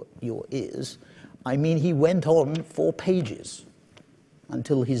me your ears. I mean he went on 4 pages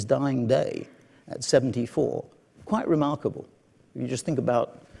until his dying day at 74. Quite remarkable. You just think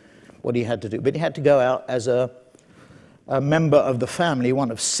about what he had to do. But he had to go out as a member of the family,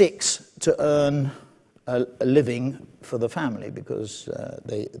 one of 6, to earn a living for the family, because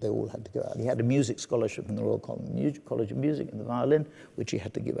they all had to go out. He had a music scholarship from the Royal College of Music in the violin, which he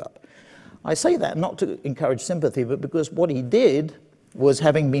had to give up. I say that not to encourage sympathy, but because what he did was,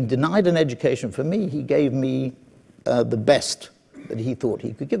 having been denied an education for me, he gave me the best that he thought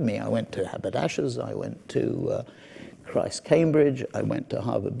he could give me. I went to Haberdashers, I went to Christ Cambridge, I went to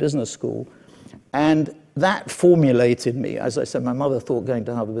Harvard Business School, and that formulated me. As I said, my mother thought going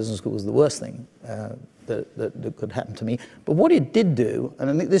to Harvard Business School was the worst thing that could happen to me. But what it did do, and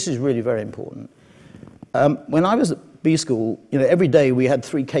I think this is really very important, when I was at B School, you know, every day we had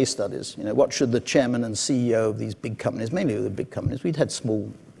 3 case studies. You know, what should the chairman and CEO of these big companies, mainly the big companies, we had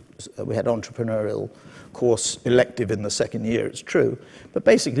entrepreneurial course elective in the second year, it's true, but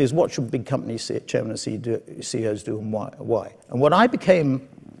basically is what should big companies, chairman and CEOs do, and why? And what I became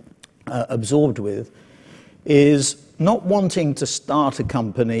absorbed with is not wanting to start a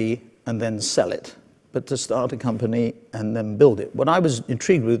company and then sell it, but to start a company and then build it. What I was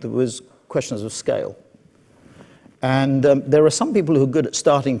intrigued with was questions of scale. And there are some people who are good at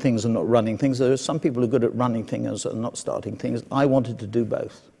starting things and not running things. There are some people who are good at running things and not starting things. I wanted to do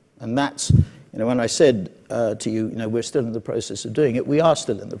both. And that's, you know, when I said to you, you know, we're still in the process of doing it, we are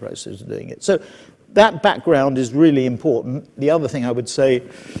still in the process of doing it. So that background is really important. The other thing I would say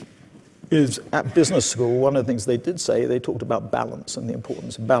is, at business school, one of the things they did say, they talked about balance and the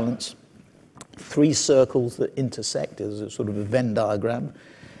importance of balance. 3 circles that intersect is a sort of a Venn diagram.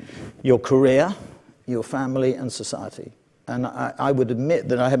 Your career, your family, and society. And I would admit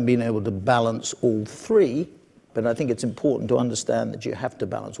that I haven't been able to balance all 3, but I think it's important to understand that you have to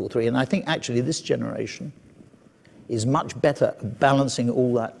balance all 3. And I think actually this generation is much better at balancing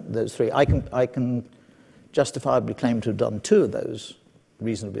all those 3. I can justifiably claim to have done 2 of those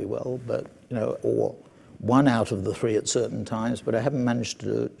reasonably well, but, you know, or 1 out of the 3 at certain times, but I haven't managed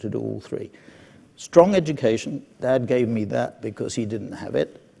to do all 3. Strong education, Dad gave me that because he didn't have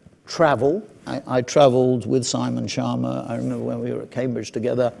it. Travel, I traveled with Simon Sharma. I remember when we were at Cambridge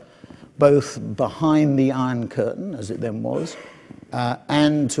together, both behind the Iron Curtain, as it then was,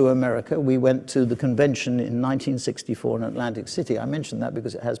 and to America. We went to the convention in 1964 in Atlantic City. I mention that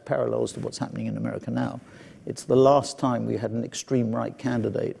because it has parallels to what's happening in America now. It's the last time we had an extreme right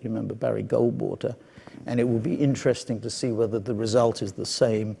candidate, you remember Barry Goldwater, and it will be interesting to see whether the result is the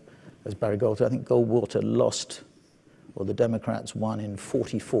same as Barry Goldwater. I think Goldwater lost, or the Democrats won, in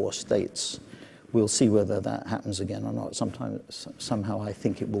 44 states. We'll see whether that happens again or not. Somehow I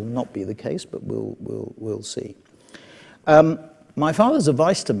think it will not be the case, but we'll see. My father's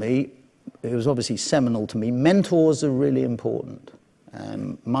advice to me, it was obviously seminal to me. Mentors are really important.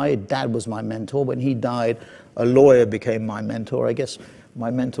 My dad was my mentor. When he died, a lawyer became my mentor. I guess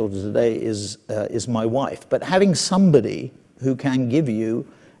my mentor today is my wife. But having somebody who can give you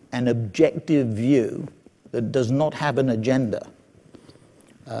an objective view that does not have an agenda.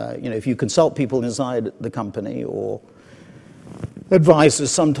 You know, if you consult people inside the company or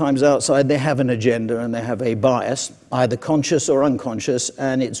advisors sometimes outside, they have an agenda and they have a bias, either conscious or unconscious,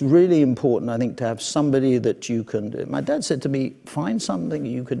 and it's really important, I think, to have somebody that you can... My dad said to me, find something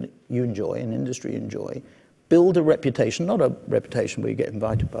you enjoy, an industry you enjoy, build a reputation, not a reputation where you get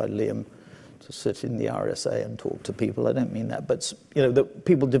invited by Liam to sit in the RSA and talk to people. I don't mean that, but you know, that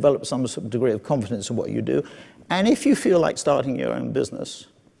people develop some sort of degree of confidence in what you do. And if you feel like starting your own business,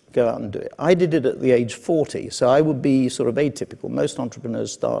 go out and do it. I did it at the age 40, so I would be sort of atypical. Most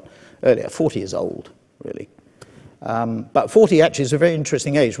entrepreneurs start earlier. 40 is old, really. But 40 actually is a very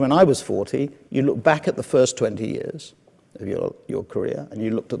interesting age. When I was 40, you look back at the first 20 years of your career, and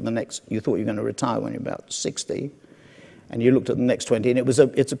you looked at the next, you thought you were going to retire when you're about 60, and you looked at the next 20, and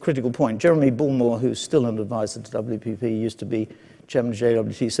it's a critical point. Jeremy Bullmore, who's still an advisor to WPP, used to be chairman of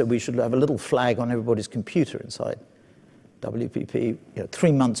JWT, said we should have a little flag on everybody's computer inside WPP,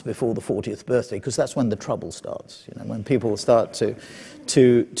 3 months before the 40th birthday, because that's when the trouble starts, when people start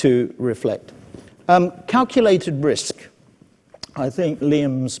to reflect. Calculated risk. I think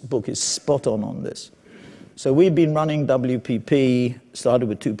Liam's book is spot on this. So we've been running WPP, started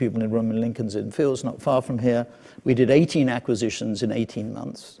with 2 people in a room in Lincoln's Inn Fields, not far from here. We did 18 acquisitions in 18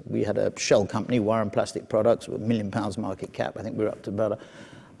 months. We had a shell company, Wire and Plastic Products, with £1 million market cap. I think we're up to about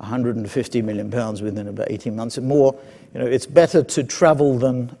 150 million pounds within about 18 months. And more, it's better to travel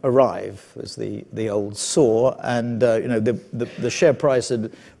than arrive, as the old saw. And the share price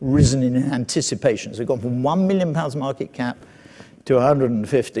had risen in anticipation. So we've gone from £1 million market cap to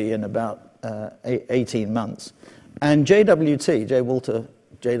 150 in about 18 months. And JWT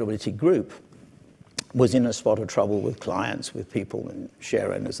Group was in a spot of trouble with clients, with people and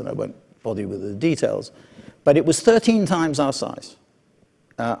share owners, and I won't bother you with the details. But it was 13 times our size.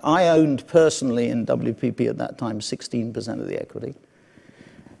 I owned personally in WPP at that time 16% of the equity.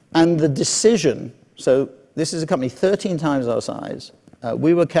 And the decision, so this is a company 13 times our size.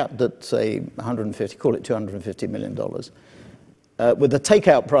 We were capped at, say, 150, call it $250 million. With the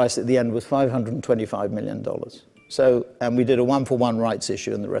takeout price at the end was $525 million. So, and we did a 1-for-1 rights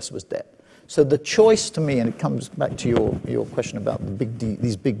issue, and the rest was debt. So the choice to me, and it comes back to your question about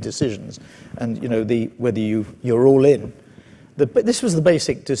these big decisions, and whether you're all in. But this was the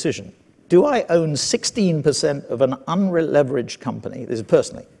basic decision. Do I own 16% of an unleveraged company? This is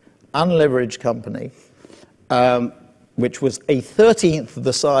personally unleveraged company, which was a 13th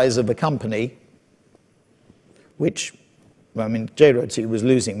the size of a company, which, JWT was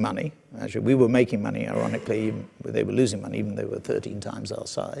losing money. Actually, we were making money, ironically. They were losing money, even though they were 13 times our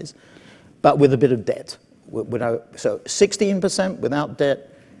size, but with a bit of debt. So 16% without debt,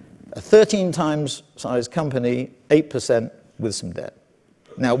 a 13 times size company, 8% with some debt.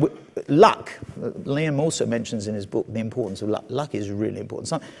 Now, luck, Liam also mentions in his book the importance of luck. Luck is really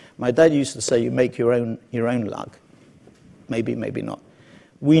important. My dad used to say, you make your own luck. Maybe, maybe not.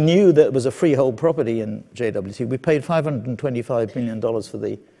 We knew that it was a freehold property in JWT. We paid $525 million for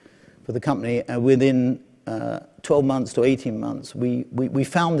the company, and within 12 months to 18 months, we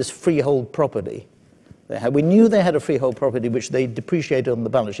found this freehold property. We knew they had a freehold property which they depreciated on the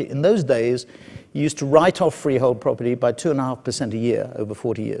balance sheet. In those days, you used to write off freehold property by 2.5% a year over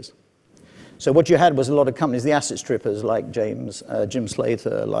 40 years. So what you had was a lot of companies, the asset strippers like Jim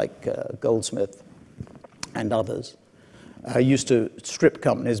Slater, like Goldsmith, and others, used to strip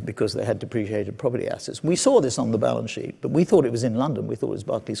companies because they had depreciated property assets. We saw this on the balance sheet, but we thought it was in London. We thought it was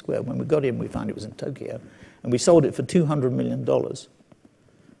Berkeley Square. When we got in, we found it was in Tokyo. And we sold it for $200 million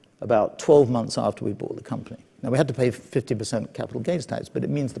about 12 months after we bought the company. Now, we had to pay 50% capital gains tax, but it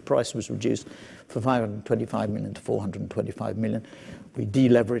means the price was reduced from $525 million to $425 million. We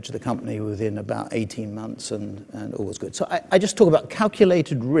deleveraged the company within about 18 months, and all was good. So I just talk about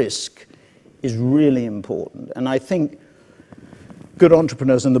calculated risk is really important. And I think good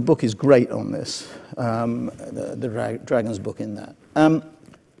entrepreneurs, and the book is great on this, the Dragon's book in that.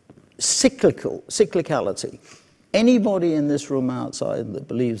 Cyclicality. Anybody in this room outside that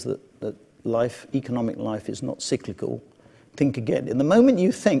believes that economic life is not cyclical, think again. In the moment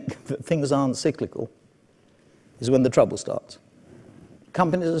you think that things aren't cyclical is when the trouble starts.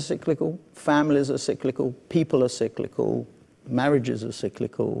 Companies are cyclical, families are cyclical, people are cyclical, marriages are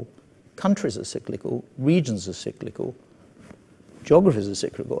cyclical, countries are cyclical, regions are cyclical, geographies are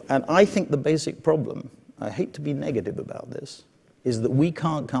cyclical. And I think the basic problem, I hate to be negative about this, is that we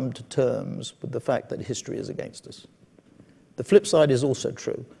can't come to terms with the fact that history is against us. The flip side is also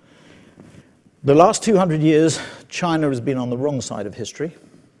true. The last 200 years, China has been on the wrong side of history.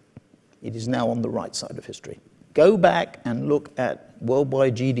 It is now on the right side of history. Go back and look at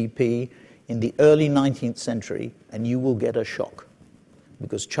worldwide GDP in the early 19th century, and you will get a shock.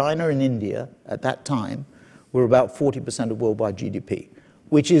 Because China and India, at that time, were about 40% of worldwide GDP,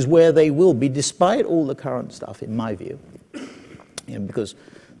 which is where they will be, despite all the current stuff, in my view. Because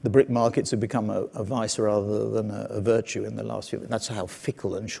the BRIC markets have become a vice rather than a virtue in the last few years. That's how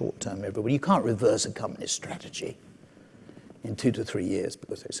fickle and short-term everybody. You can't reverse a company's strategy in 2 to 3 years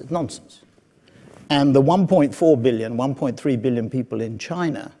because it's nonsense. And the 1.4 billion, 1.3 billion people in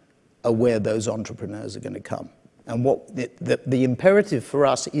China are where those entrepreneurs are going to come. And what the imperative for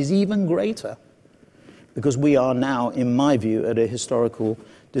us is even greater, because we are now, in my view, at a historical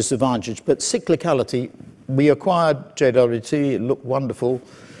disadvantage. But cyclicality, we acquired JWT, it looked wonderful.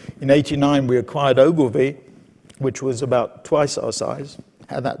 In '89, we acquired Ogilvy, which was about twice our size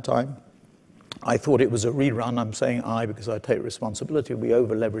at that time. I thought it was a rerun. I'm saying I because I take responsibility. We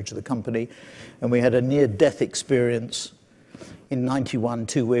over-leveraged the company, and we had a near-death experience in '91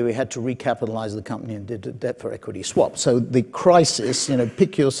 too, where we had to recapitalize the company and did a debt-for-equity swap. So the crisis,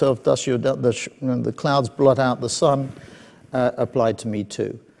 pick yourself, dust your the clouds blot out the sun, applied to me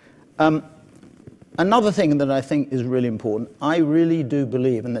too. Another thing that I think is really important, I really do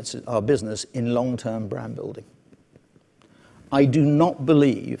believe, and that's our business, in long-term brand building. I do not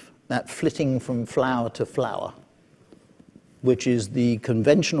believe that flitting from flower to flower, which is the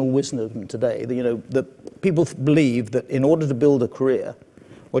conventional wisdom today. That people believe that in order to build a career,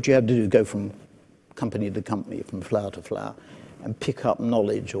 what you have to do is go from company to company, from flower to flower, and pick up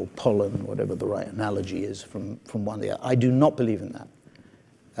knowledge or pollen, whatever the right analogy is, from one to the other. I do not believe in that.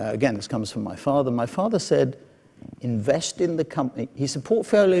 Again, this comes from my father. My father said, invest in the company. He said,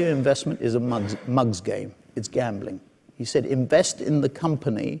 portfolio investment is a mug's game. It's gambling. He said, invest in the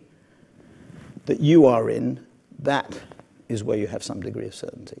company that you are in. That is where you have some degree of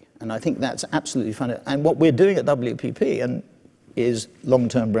certainty. And I think that's absolutely fundamental. And what we're doing at WPP is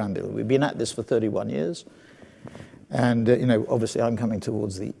long-term brand building. We've been at this for 31 years. And, obviously I'm coming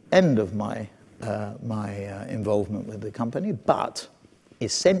towards the end of my involvement with the company, but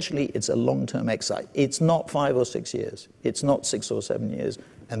essentially it's a long-term exercise. It's not 5 or 6 years. It's not 6 or 7 years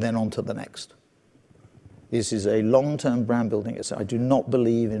and then on to the next. This is a long-term brand building exercise. I do not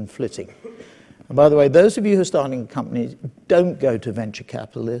believe in flitting. And by the way, those of you who are starting companies, don't go to venture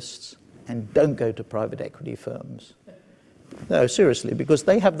capitalists and don't go to private equity firms. No, seriously, because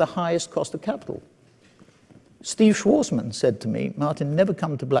they have the highest cost of capital. Steve Schwarzman said to me, Martin, never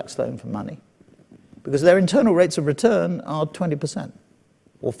come to Blackstone for money because their internal rates of return are 20%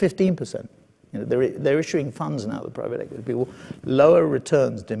 or 15%. They're issuing funds now, the private equity people. Lower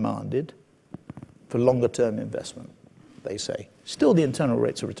returns demanded for longer term investment, they say. Still the internal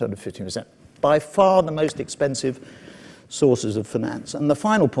rates of return of 15%. By far the most expensive sources of finance. And the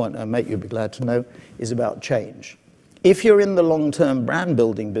final point I'll make, you'll be glad to know, is about change. If you're in the long-term brand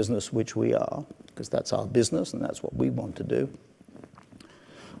building business, which we are, because that's our business and that's what we want to do,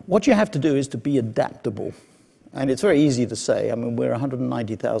 what you have to do is to be adaptable. And it's very easy to say. I mean, we're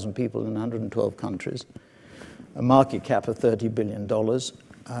 190,000 people in 112 countries, a market cap of $30 billion.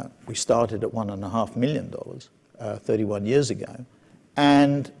 We started at $1.5 million 31 years ago.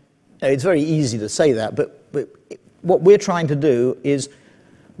 And it's very easy to say that, but what we're trying to do is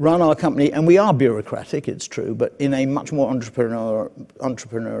run our company, and we are bureaucratic, it's true, but in a much more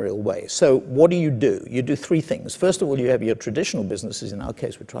entrepreneurial way. So what do? You do 3 things. First of all, you have your traditional businesses. In our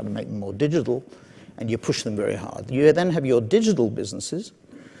case, we're trying to make them more digital, and you push them very hard. You then have your digital businesses,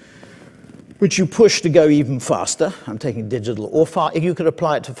 which you push to go even faster. I'm taking digital, or you could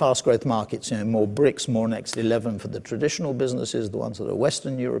apply it to fast growth markets, more bricks, more Next 11 for the traditional businesses, the ones that are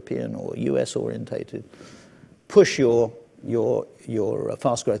Western European or US orientated. Push your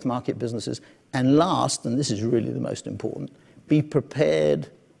fast growth market businesses. And last, and this is really the most important, be prepared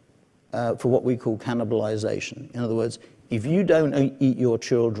for what we call cannibalization. In other words, if you don't eat your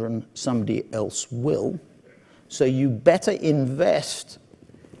children, somebody else will. So you better invest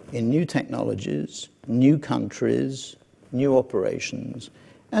in new technologies, new countries, new operations,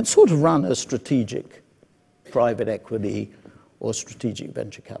 and sort of run a strategic private equity or strategic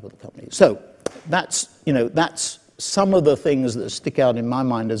venture capital company. So that's some of the things that stick out in my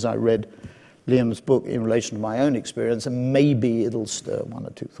mind as I read Liam's book in relation to my own experience, and maybe it'll stir 1 or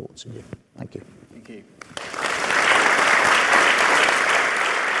 2 thoughts in you. Thank you. Thank you.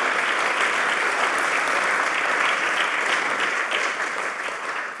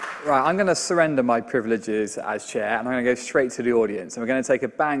 Right, I'm going to surrender my privileges as chair, and I'm going to go straight to the audience. And we're going to take a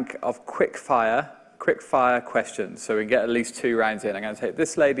bank of quick fire questions, so we can get at least 2 rounds in. I'm going to take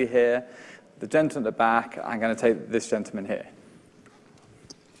this lady here, the gentleman at the back. I'm going to take this gentleman here.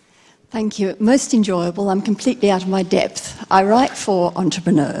 Thank you. Most enjoyable. I'm completely out of my depth. I write for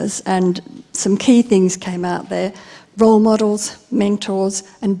entrepreneurs, and some key things came out there: role models, mentors,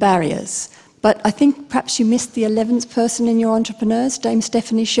 and barriers. But I think perhaps you missed the 11th person in your entrepreneurs, Dame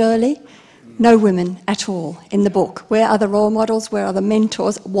Stephanie Shirley. No women at all in the book. Where are the role models? Where are the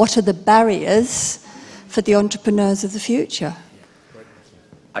mentors? What are the barriers for the entrepreneurs of the future?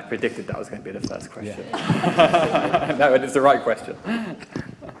 I predicted that was going to be the first question. Yeah. No, it's the right question.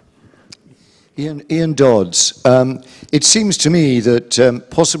 Ian Dodds, it seems to me that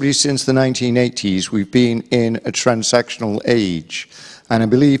possibly since the 1980s we've been in a transactional age, and I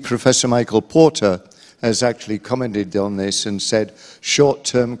believe Professor Michael Porter has actually commented on this and said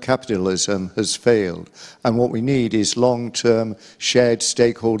short-term capitalism has failed, and what we need is long-term shared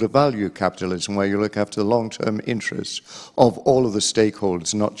stakeholder value capitalism, where you look after the long-term interests of all of the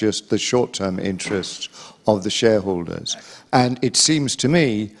stakeholders, not just the short-term interests of the shareholders. And it seems to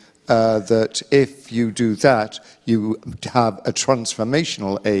me that if you do that, you have a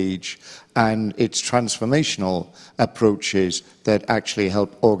transformational age, and it's transformational approaches that actually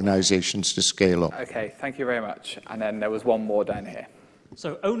help organizations to scale up. Okay, thank you very much. And then there was one more down here.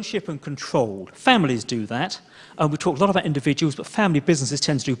 So ownership and control. Families do that. We talk a lot about individuals, but family businesses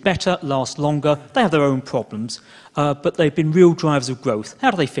tend to do better, last longer. They have their own problems, but they've been real drivers of growth.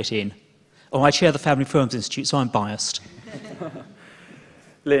 How do they fit in? Oh, I chair the Family Firms Institute, so I'm biased.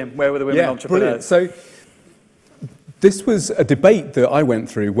 Liam, where were the women entrepreneurs? Brilliant. So this was a debate that I went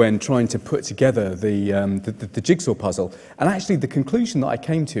through when trying to put together the jigsaw puzzle. And actually the conclusion that I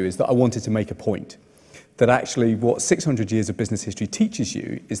came to is that I wanted to make a point. That actually what 600 years of business history teaches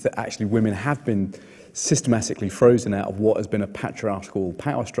you is that actually women have been systematically frozen out of what has been a patriarchal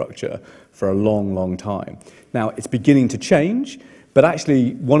power structure for a long, long time. Now, it's beginning to change. But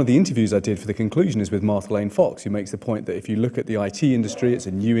actually, one of the interviews I did for the conclusion is with Martha Lane Fox, who makes the point that if you look at the IT industry, it's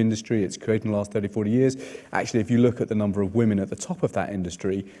a new industry, it's created in the last 30, 40 years. Actually, if you look at the number of women at the top of that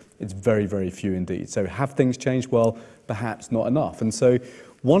industry, it's very, very few indeed. So have things changed? Well, perhaps not enough. And so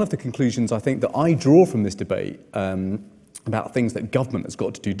one of the conclusions I think that I draw from this debate about things that government has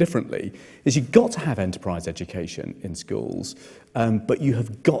got to do differently is you've got to have enterprise education in schools, but you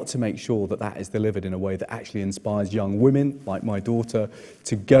have got to make sure that that is delivered in a way that actually inspires young women, like my daughter,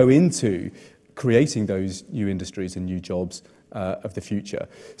 to go into creating those new industries and new jobs of the future.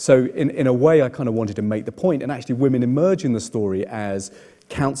 So in a way, I kind of wanted to make the point, and actually women emerge in the story as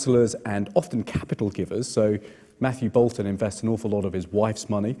counsellors and often capital givers. So Matthew Bolton invests an awful lot of his wife's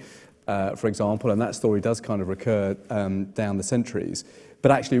money, for example, and that story does kind of recur down the centuries.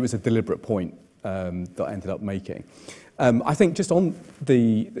 But actually, it was a deliberate point that I ended up making. I think just on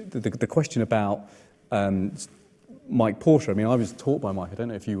the question about Mike Porter, I mean, I was taught by Mike, I don't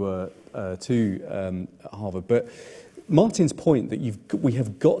know if you were too at Harvard, but Martin's point that we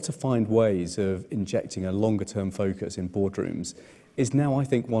have got to find ways of injecting a longer-term focus in boardrooms is now, I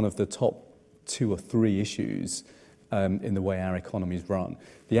think, one of the top 2 or 3 issues in the way our economy is run.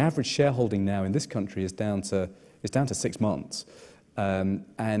 The average shareholding now in this country is down to 6 months,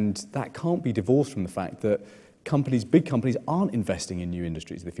 and that can't be divorced from the fact that big companies aren't investing in new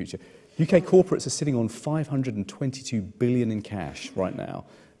industries in the future. UK corporates are sitting on 522 billion in cash right now,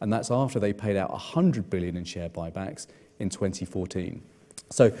 and that's after they paid out 100 billion in share buybacks in 2014.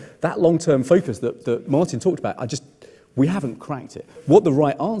 So that long-term focus that Martin talked about, we haven't cracked it. What the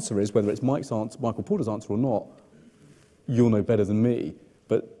right answer is, whether it's Michael Porter's answer or not, you'll know better than me,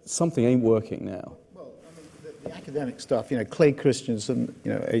 but something ain't working now. Well, I mean, the academic stuff, Clay Christensen,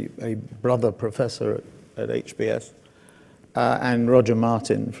 a brother professor at HBS, and Roger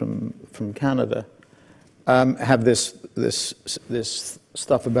Martin from Canada, have this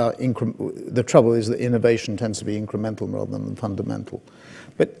stuff about the trouble is that innovation tends to be incremental rather than fundamental.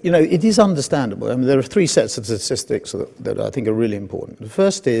 But, it is understandable. I mean, there are 3 sets of statistics that I think are really important. The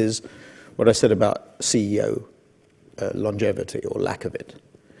first is what I said about CEO longevity or lack of it.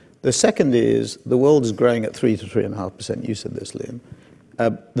 The second is the world is growing at 3 to 3.5%. You said this, Liam.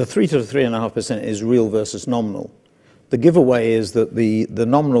 The 3 to 3.5% is real versus nominal. The giveaway is that the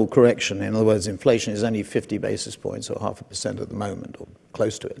nominal correction, in other words, inflation, is only 50 basis points or 0.5% at the moment, or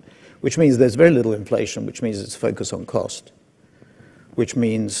close to it, which means there's very little inflation, which means it's focus on cost, which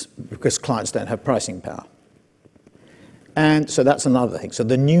means because clients don't have pricing power. And so that's another thing. So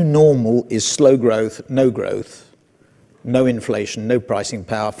the new normal is slow growth, no inflation, no pricing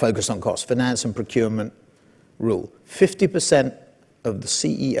power, focus on cost. Finance and procurement rule. 50% of the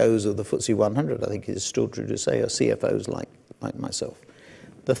CEOs of the FTSE 100, I think it is still true to say, are CFOs like myself.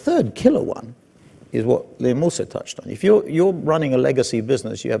 The third killer one is what Liam also touched on. If you're running a legacy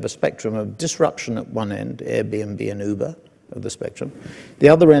business, you have a spectrum of disruption at one end, Airbnb and Uber of the spectrum. The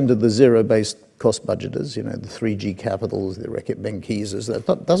other end of the zero-based cost budgeters, the 3G Capitals, the Reckitt Benckises.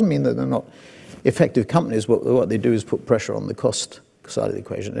 That doesn't mean that they're not effective companies. What they do is put pressure on the cost side of the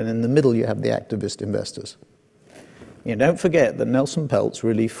equation. And in the middle, you have the activist investors. Don't forget that Nelson Peltz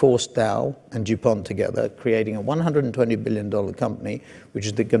really forced Dow and DuPont together, creating a $120 billion company, which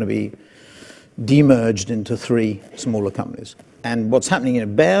is going to be demerged into 3 smaller companies. And what's happening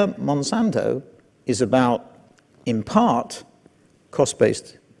in Bayer Monsanto is about, in part,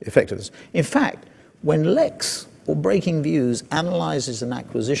 cost-based effectiveness. In fact, when Lex, or Breaking Views, analyzes an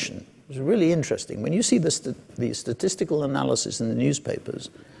acquisition, it's really interesting. When you see the statistical analysis in the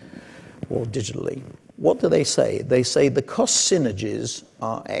newspapers, or digitally, what do they say? They say the cost synergies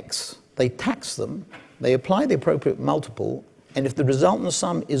are X. They tax them, they apply the appropriate multiple, and if the resultant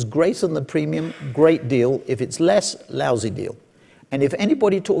sum is greater than the premium, great deal. If it's less, lousy deal. And if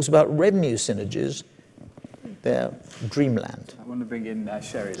anybody talks about revenue synergies, they're dreamland. I want to bring in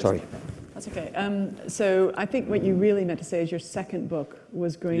Sherry. Sorry. That's okay. So I think what you really meant to say is your second book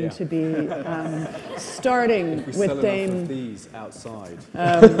was going to be starting with Dame. These outside.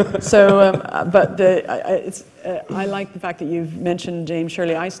 I like the fact that you've mentioned Dame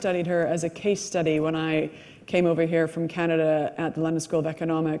Shirley. I studied her as a case study when I came over here from Canada at the London School of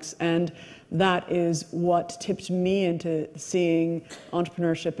Economics, and that is what tipped me into seeing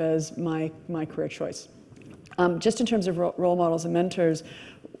entrepreneurship as my career choice. Just in terms of role models and mentors,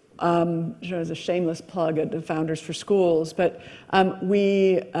 as a shameless plug at the Founders for Schools, but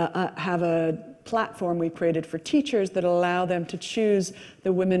we have a platform we created for teachers that allow them to choose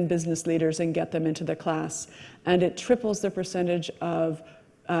the women business leaders and get them into their class. And it triples the percentage of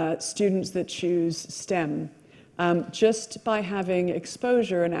students that choose STEM. Just by having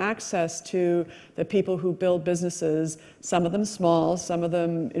exposure and access to the people who build businesses, some of them small, some of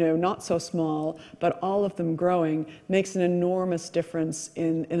them not so small, but all of them growing, makes an enormous difference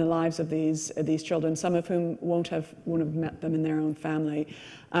in the lives of these children, some of whom won't have met them in their own family.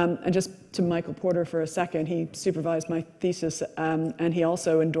 And just to Michael Porter for a second, he supervised my thesis, and he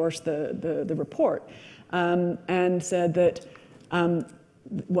also endorsed the report, and said that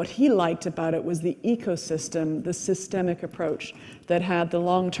what he liked about it was the ecosystem, the systemic approach that had the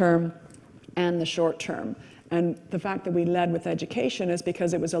long term and the short term. And the fact that we led with education is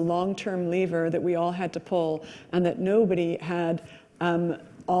because it was a long-term lever that we all had to pull, and that nobody had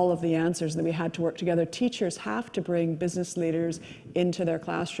all of the answers, that we had to work together. Teachers have to bring business leaders into their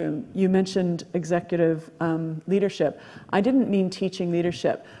classroom. You mentioned executive leadership. I didn't mean teaching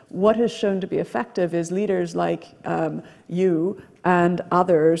leadership. What has shown to be effective is leaders like you and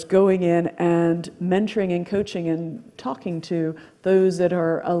others going in and mentoring and coaching and talking to those that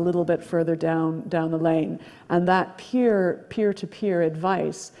are a little bit further down the lane. And that peer-to-peer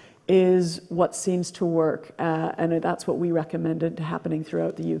advice is what seems to work, and that's what we recommended happening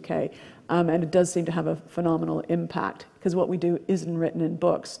throughout the UK. And it does seem to have a phenomenal impact, because what we do isn't written in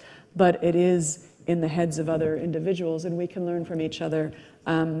books, but it is in the heads of other individuals, and we can learn from each other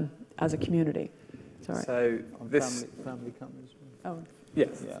as a community. Sorry. So this family companies. Oh.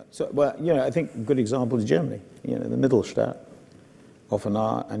 Yes. Yeah. So, well, I think a good example is Germany. The Mittelstadt,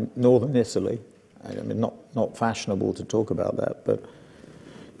 Offenbach, and northern Italy. I mean, not fashionable to talk about that, but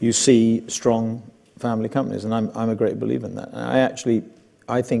you see strong family companies, and I'm a great believer in that. And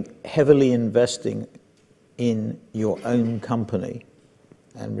I think heavily investing in your own company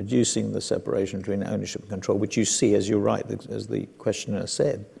and reducing the separation between ownership and control, which you see, as you're right, as the questioner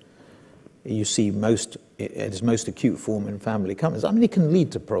said, you see at its most acute form in family companies. I mean, it can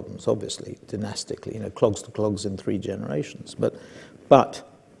lead to problems, obviously, dynastically, clogs to clogs in 3 generations. But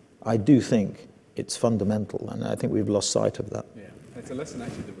I do think it's fundamental, and I think we've lost sight of that. Yeah, it's a lesson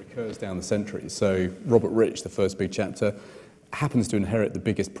actually that recurs down the centuries. So Robert Rich, the first big chapter, happens to inherit the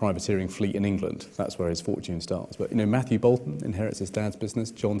biggest privateering fleet in England. That's where his fortune starts. But Matthew Bolton inherits his dad's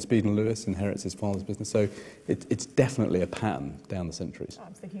business. John Speed & Lewis inherits his father's business. So it's definitely a pattern down the centuries.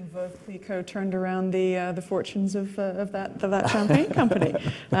 I'm thinking Veuve Clicquot turned around the fortunes of that champagne company,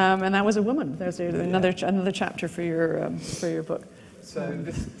 and that was a woman. There's another chapter for your book. So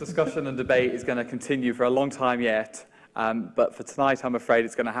this discussion and debate is going to continue for a long time yet. But for tonight, I'm afraid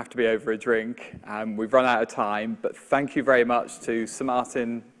it's going to have to be over a drink. We've run out of time, but thank you very much to Sir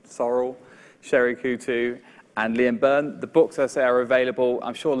Martin Sorrell, Sherry Coutu, and Liam Byrne. The books, as I say, are available.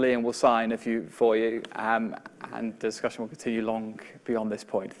 I'm sure Liam will sign a few for you, and the discussion will continue long beyond this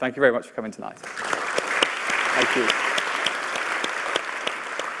point. Thank you very much for coming tonight. Thank you.